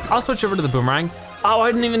Bro. I'll switch over to the boomerang. Oh,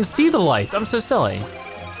 I didn't even see the lights, I'm so silly.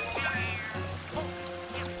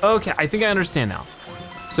 Okay, I think I understand now.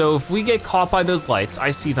 So if we get caught by those lights,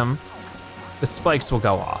 I see them, the spikes will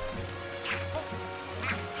go off.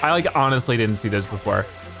 I like honestly didn't see those before.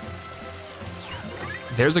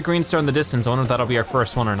 There's a green star in the distance. I wonder if that'll be our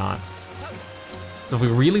first one or not. So if we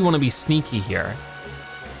really want to be sneaky here,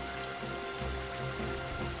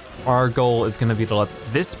 our goal is gonna be to let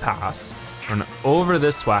this pass, run over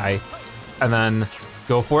this way, and then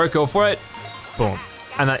go for it, boom.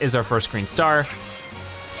 And that is our first green star.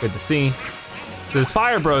 Good to see. So his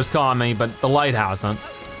Fire Bro's calling me, but the light hasn't.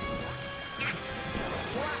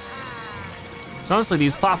 So honestly,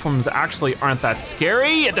 these platforms actually aren't that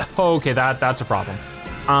scary. Okay, that's a problem.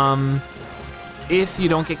 If you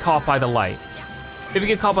don't get caught by the light. If you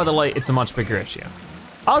get caught by the light, it's a much bigger issue.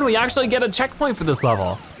 Oh, do we actually get a checkpoint for this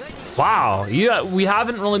level? Wow, we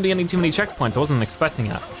haven't really been getting too many checkpoints. I wasn't expecting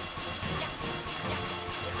it.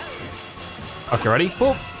 Okay, ready?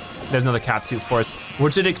 Boop. There's another cat suit for us,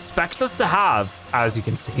 which it expects us to have, as you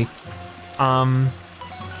can see.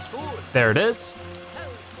 There it is.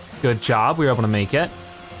 Good job, we were able to make it.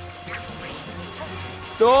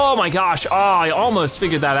 Oh my gosh, oh, I almost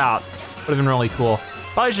figured that out. Would've been really cool.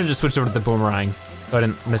 Probably should've just switched over to the boomerang so I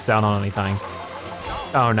didn't miss out on anything.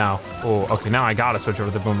 Oh no, oh, okay, now I gotta switch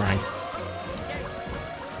over to the boomerang.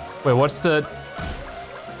 Wait, what's the,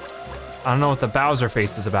 I don't know what the Bowser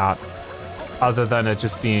face is about, other than it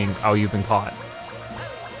just being, oh, you've been caught.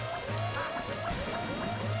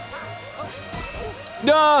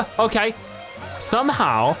 No, okay,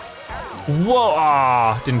 somehow, whoa,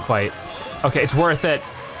 ah, didn't quite. Okay, it's worth it.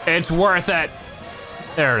 It's worth it.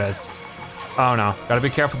 There it is. Oh no, gotta be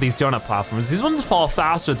careful with these donut platforms. These ones fall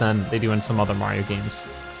faster than they do in some other Mario games.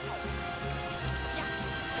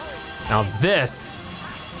 Now this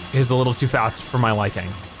is a little too fast for my liking.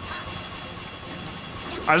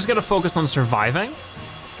 So I just gotta focus on surviving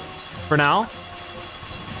for now.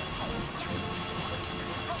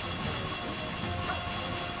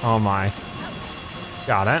 Oh my.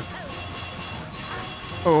 Got it.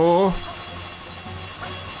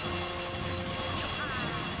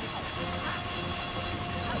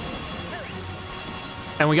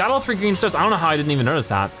 And we got all 3 green stars. I don't know how I didn't even notice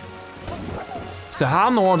that. So how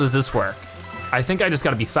in the world does this work? I think I just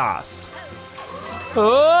gotta be fast.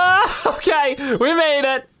 Oh, okay, we made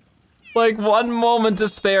it. Like 1 moment to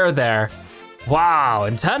spare there. Wow,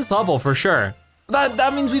 intense level for sure.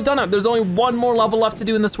 That means we've done it. There's only 1 more level left to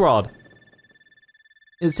do in this world.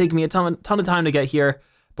 It's taken me a ton of time to get here,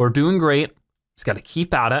 but we're doing great. Just gotta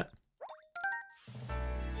keep at it.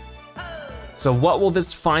 So what will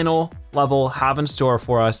this final level have in store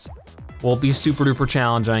for us? Will be super duper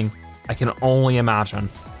challenging. I can only imagine.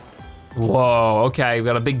 Whoa, okay, we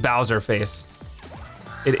got a big Bowser face.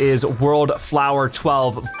 It is World Flower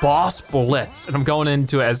 12 Boss Blitz, and I'm going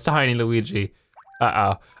into it as Tiny Luigi.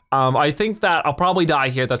 Uh-oh. I think that I'll probably die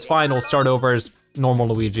here, that's fine. We'll start over as normal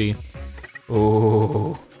Luigi.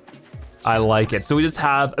 Ooh, I like it. So we just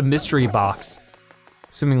have a mystery box,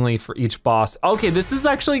 assumingly for each boss. Okay, this is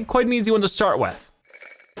actually quite an easy one to start with.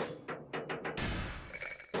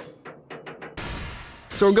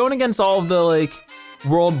 So we're going against all of the like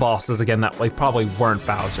world bosses again that like probably weren't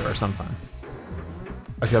Bowser or something.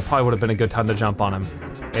 Okay, that probably would have been a good time to jump on him.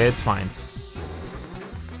 It's fine.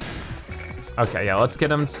 Okay, yeah, let's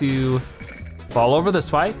get him to fall over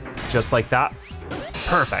this way, just like that.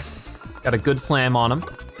 Perfect. Got a good slam on him.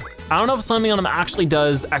 I don't know if slamming on him actually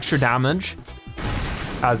does extra damage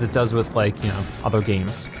as it does with like, you know, other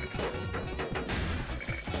games.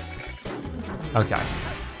 Okay.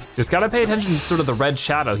 Just gotta pay attention to sort of the red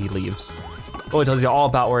shadow he leaves. Oh, it tells you all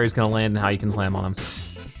about where he's gonna land and how you can slam on him.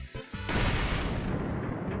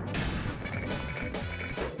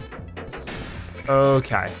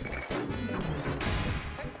 Okay.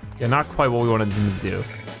 Yeah, not quite what we wanted him to do.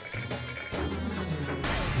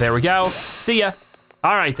 There we go, see ya.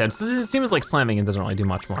 All right then, so it seems like slamming it doesn't really do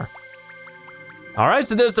much more. All right,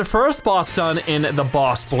 so there's the first boss done in the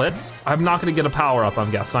boss blitz. I'm not gonna get a power up,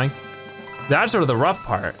 I'm guessing. That's sort of the rough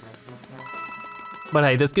part. But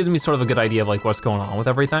hey, this gives me sort of a good idea of like what's going on with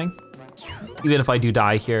everything. Even if I do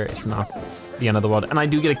die here, it's not the end of the world. And I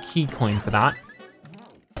do get a key coin for that.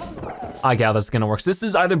 I gather this is gonna work. So this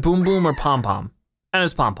is either Boom Boom or Pom Pom. And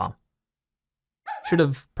it's Pom Pom. Should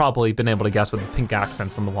have probably been able to guess with the pink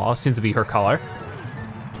accents on the wall. Seems to be her color.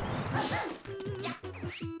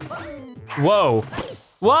 Whoa,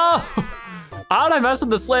 whoa! How did I mess with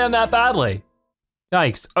the slam that badly?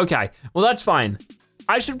 Yikes, okay, well that's fine.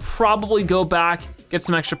 I should probably go back, get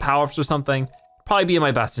some extra power-ups or something. Probably be in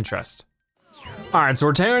my best interest. All right, so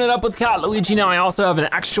we're tearing it up with Cat Luigi now. I also have an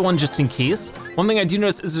extra one just in case. One thing I do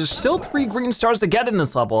notice is there's still 3 green stars to get in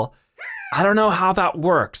this level. I don't know how that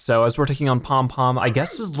works. So as we're taking on Pom Pom, I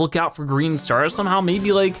guess just look out for green stars somehow.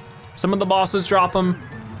 Maybe like some of the bosses drop them.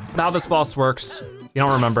 How this boss works, you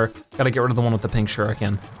don't remember. Gotta get rid of the one with the pink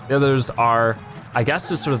shuriken. The others are, I guess,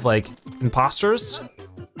 just sort of like imposters.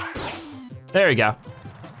 There you go.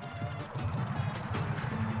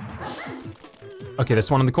 Okay,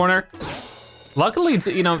 this one in the corner. Luckily, it's,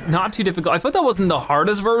 you know, not too difficult. I thought that wasn't the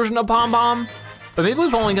hardest version of Pom Pom, but maybe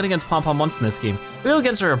we've only gone against Pom Pom once in this game. We'll go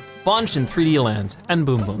against her a bunch in 3D Land and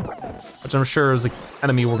Boom Boom, which I'm sure is an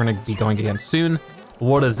enemy we're gonna be going against soon.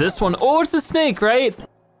 What is this one? Oh, it's a snake, right?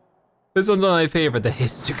 This one's one of my favorite, the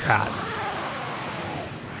Histocrat.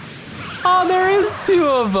 Oh, there is 2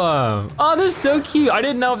 of them. Oh, they're so cute. I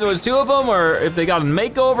didn't know if there was 2 of them or if they got a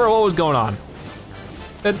makeover or what was going on.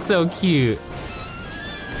 That's so cute.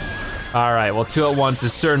 All right, well, 2 at once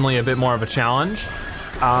is certainly a bit more of a challenge.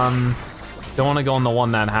 Don't wanna go on the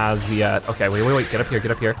one that has the, okay, wait, get up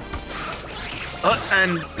here.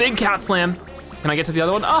 And big cat slam. Can I get to the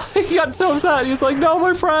other one? Oh, he got so upset. He's like, no,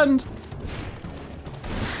 my friend.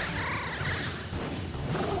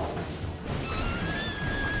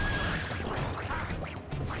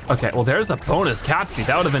 Okay, well, there's a bonus cat suit.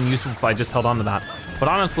 That would have been useful if I just held on to that. But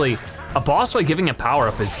honestly, a boss fight giving a power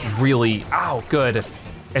up is really, good.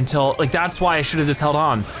 Until, like, that's why I should have just held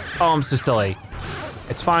on. Oh, I'm so silly.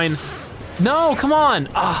 It's fine. No, come on.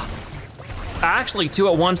 Actually, 2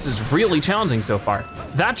 at once is really challenging so far.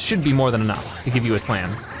 That should be more than enough to give you a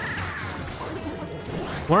slam.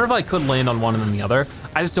 Wonder if I could land on one and then the other.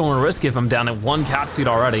 I just don't want to risk it if I'm down at 1 cat suit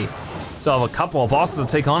already. So I have a couple of bosses to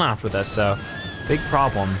take on after this, so big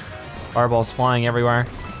problem. Fireballs flying everywhere.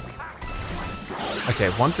 Okay,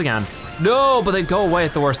 once again. No, but they go away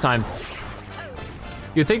at the worst times.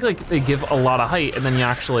 You'd think like they give a lot of height and then you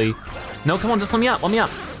actually, no, come on, just let me up.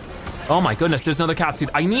 Oh my goodness, there's another cat suit.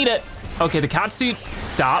 I need it. Okay, the cat suit,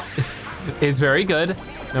 stop, is very good,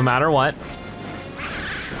 no matter what.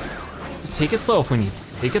 Just take it slow if we need to.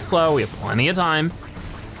 Take it slow, we have plenty of time.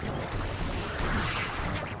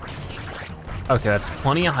 Okay, that's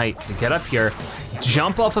plenty of height to get up here,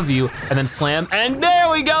 jump off of you, and then slam, and there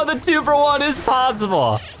we go, the 2-for-1 is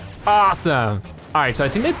possible. Awesome. All right, so I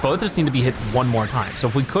think they both just need to be hit one more time. So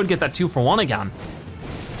if we could get that 2-for-1 again,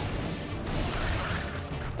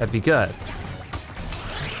 that'd be good.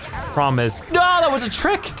 Problem is, no, that was a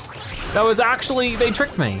trick. That was actually, they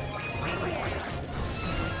tricked me.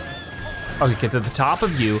 Okay, get to the top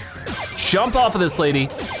of you, jump off of this lady,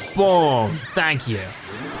 boom, thank you.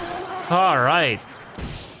 All right.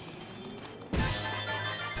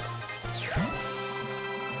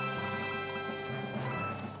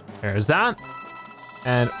 There's that.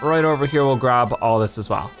 And right over here, we'll grab all this as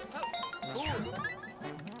well.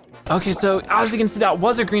 Okay, so as you can see, that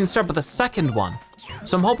was a green star, but the second one.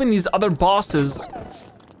 So I'm hoping these other bosses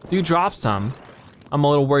do drop some. I'm a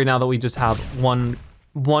little worried now that we just have one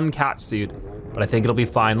cat suit, but I think it'll be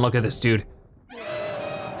fine. Look at this dude.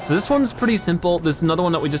 So this one's pretty simple. This is another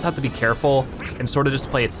one that we just have to be careful and sort of just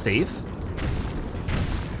play it safe.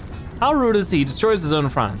 How rude is he? Destroys his own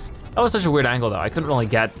friends. That was such a weird angle though. I couldn't really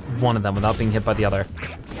get one of them without being hit by the other.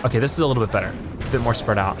 Okay, this is a little bit better. A bit more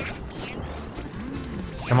spread out.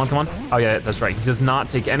 Come on, come on. Oh yeah, that's right. He does not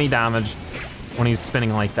take any damage when he's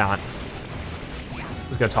spinning like that.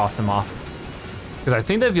 Just gotta toss him off. Because I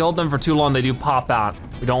think if you hold them for too long, they do pop out.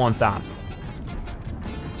 We don't want that.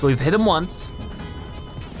 So we've hit him once.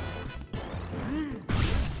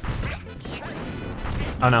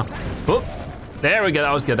 Oh no. Oop. There we go,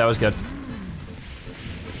 that was good, that was good.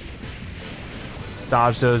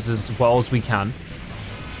 Dodge those as well as we can.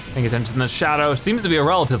 Paying attention to the shadow seems to be a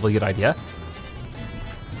relatively good idea.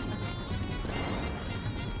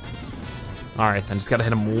 All right, then just gotta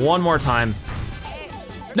hit him one more time.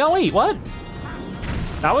 No, wait, what?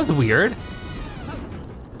 That was weird.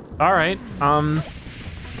 All right,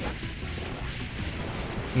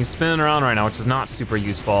 he's spinning around right now, which is not super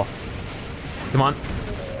useful. Come on.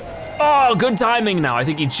 Oh, good timing now. I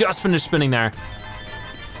think he just finished spinning there.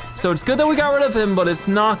 So it's good that we got rid of him, but it's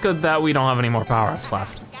not good that we don't have any more power-ups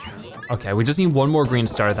left. Okay, we just need one more green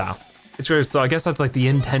star though. It's weird, so I guess that's like the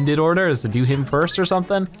intended order is to do him first or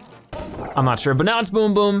something. I'm not sure, but now it's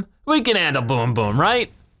Boom Boom. We can handle Boom Boom,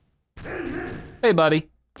 right? Hey, buddy.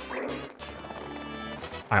 All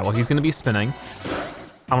right, well, he's gonna be spinning.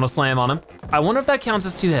 I'm gonna slam on him. I wonder if that counts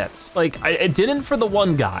as 2 hits. Like, it didn't for the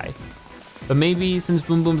one guy, but maybe since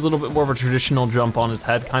Boom Boom's a little bit more of a traditional jump on his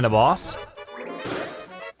head kind of boss.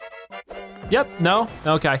 Yep, no,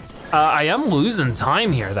 okay. I am losing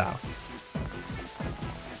time here though.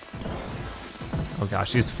 Oh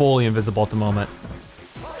gosh, he's fully invisible at the moment.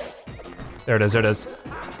 There it is, there it is.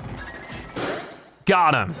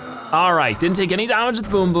 Got him. All right, didn't take any damage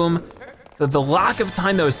with Boom Boom. The lack of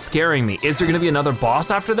time though is scaring me. Is there gonna be another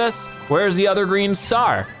boss after this? Where's the other green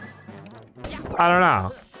star? I don't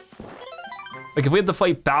know. Like if we had to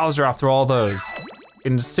fight Bowser after all those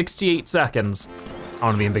in 68 seconds, I'm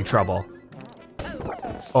gonna be in big trouble.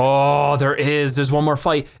 Oh, there's one more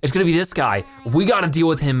fight. It's gonna be this guy. We gotta deal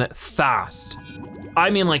with him fast. I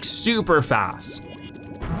mean like super fast.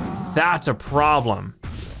 That's a problem.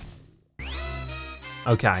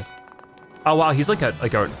 Okay. Oh wow, he's like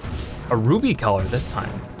a ruby color this time.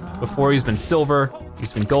 Before he's been silver,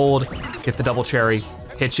 he's been gold. Get the double cherry,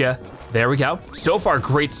 hit ya. There we go. So far,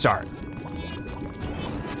 great start.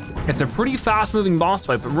 It's a pretty fast moving boss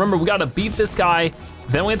fight, but remember we gotta beat this guy,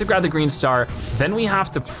 then we have to grab the green star, then we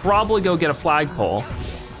have to probably go get a flagpole.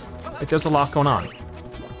 Like there's a lot going on.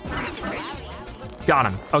 Got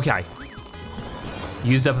him, okay.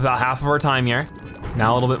 Used up about half of our time here.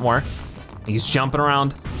 Now a little bit more. He's jumping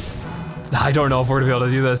around. I don't know if we're gonna be able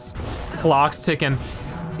to do this. Clock's ticking.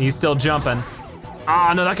 He's still jumping.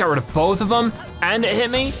 Ah, no, that got rid of both of them and it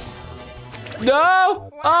hit me.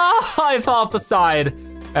 No! Ah, I fell off the side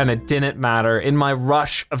and it didn't matter. In my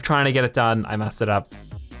rush of trying to get it done, I messed it up.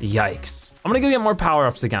 Yikes. I'm gonna go get more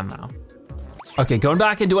power-ups again now. Okay, going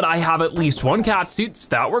back into it, I have at least 1 cat suit, so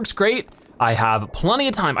that works great. I have plenty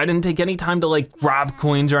of time. I didn't take any time to like grab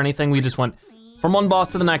coins or anything. We just went from one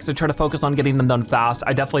boss to the next to try to focus on getting them done fast.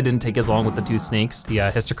 I definitely didn't take as long with the 2 snakes, the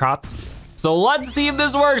histocrats. So let's see if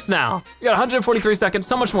this works now. We got 143 seconds,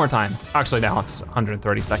 so much more time. Actually now it's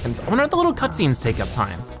 130 seconds. I wonder if the little cutscenes take up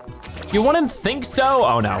time. You wouldn't think so?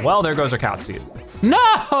 Oh no, well there goes our cat suit. No,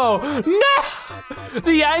 no!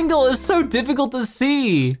 The angle is so difficult to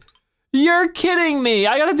see. You're kidding me,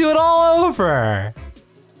 I gotta do it all over.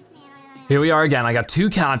 Here we are again, I got 2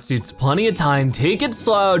 cat suits, plenty of time, take it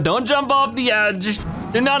slow, don't jump off the edge,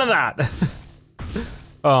 do none of that.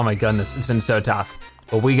 Oh my goodness, it's been so tough,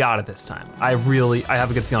 but we got it this time. I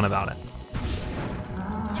have a good feeling about it.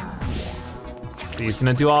 So he's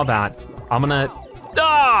gonna do all that. I'm gonna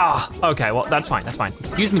Ah! Okay, well, that's fine, that's fine.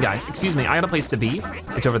 Excuse me, guys, excuse me. I got a place to be.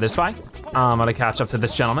 It's over this way. I'm gonna catch up to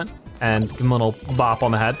this gentleman and give him a little bop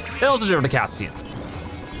on the head. Then also over to Catsuit.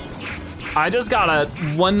 I just gotta,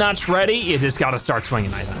 when that's ready, you just gotta start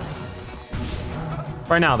swinging, I think.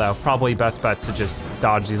 Right now though, probably best bet to just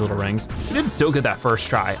dodge these little rings. We did so good that first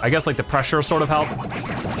try. I guess like the pressure sort of helped.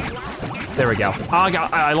 There we go. Oh,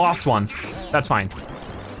 I lost one. That's fine.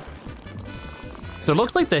 So it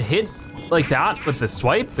looks like the hit like that with the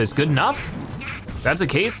swipe is good enough. If that's the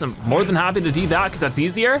case, I'm more than happy to do that because that's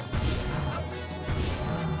easier.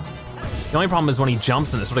 The only problem is when he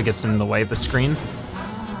jumps and it sort of gets in the way of the screen.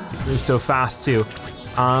 He moves so fast too.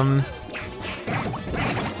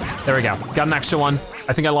 There we go, got an extra one.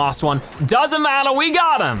 I think I lost one. Doesn't matter, we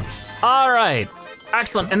got him. All right,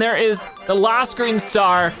 excellent. And there is the last green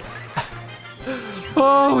star.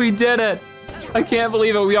 Oh, we did it. I can't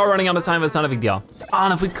believe it. We are running out of time, but it's not a big deal. Oh,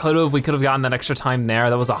 and if we could have gotten that extra time there.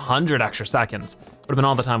 That was 100 extra seconds. Would have been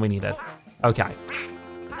all the time we needed. Okay.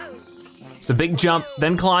 So big jump,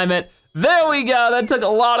 then climb it. There we go. That took a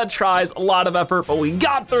lot of tries, a lot of effort, but we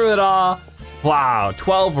got through it all. Wow,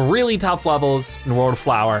 12 really tough levels in World of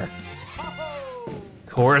Flower.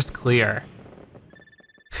 Course clear.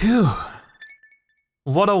 Phew.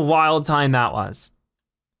 What a wild time that was.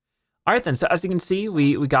 All right then, so as you can see,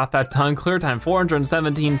 we got that done. Clear time,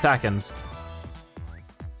 417 seconds.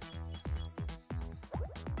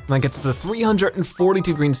 And that gets us to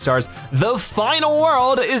 342 green stars. The final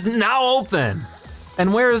world is now open.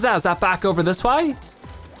 And where is that? Is that back over this way?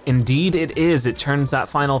 Indeed it is. It turns that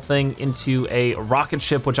final thing into a rocket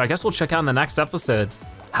ship, which I guess we'll check out in the next episode.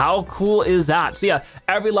 How cool is that? So yeah,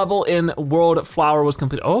 every level in World Flower was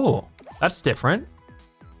complete. Oh, that's different.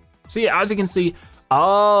 So yeah, as you can see,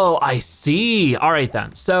 oh, I see. All right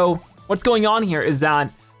then. So what's going on here is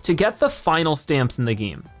that to get the final stamps in the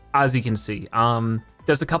game, as you can see,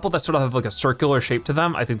 there's a couple that sort of have like a circular shape to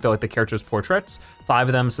them. I think they're like the characters' portraits, 5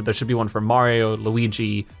 of them. So there should be one for Mario,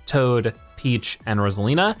 Luigi, Toad, Peach, and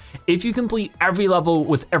Rosalina. If you complete every level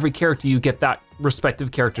with every character, you get that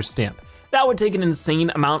respective character stamp. That would take an insane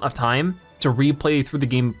amount of time to replay through the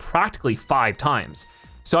game practically 5 times.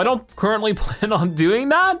 So I don't currently plan on doing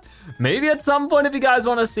that. Maybe at some point if you guys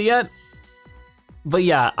wanna see it. But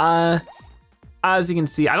yeah, as you can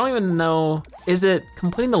see, I don't even know, is it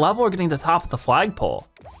completing the level or getting to the top of the flagpole?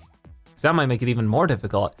 Because that might make it even more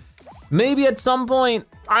difficult. Maybe at some point,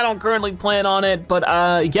 I don't currently plan on it, but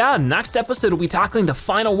yeah, next episode we'll be tackling the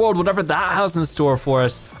final world, whatever that has in store for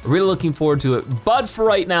us. Really looking forward to it. But for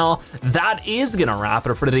right now, that is gonna wrap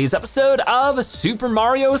it up for today's episode of Super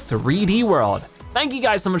Mario 3D World. Thank you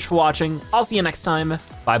guys so much for watching. I'll see you next time.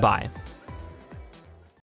 Bye-bye.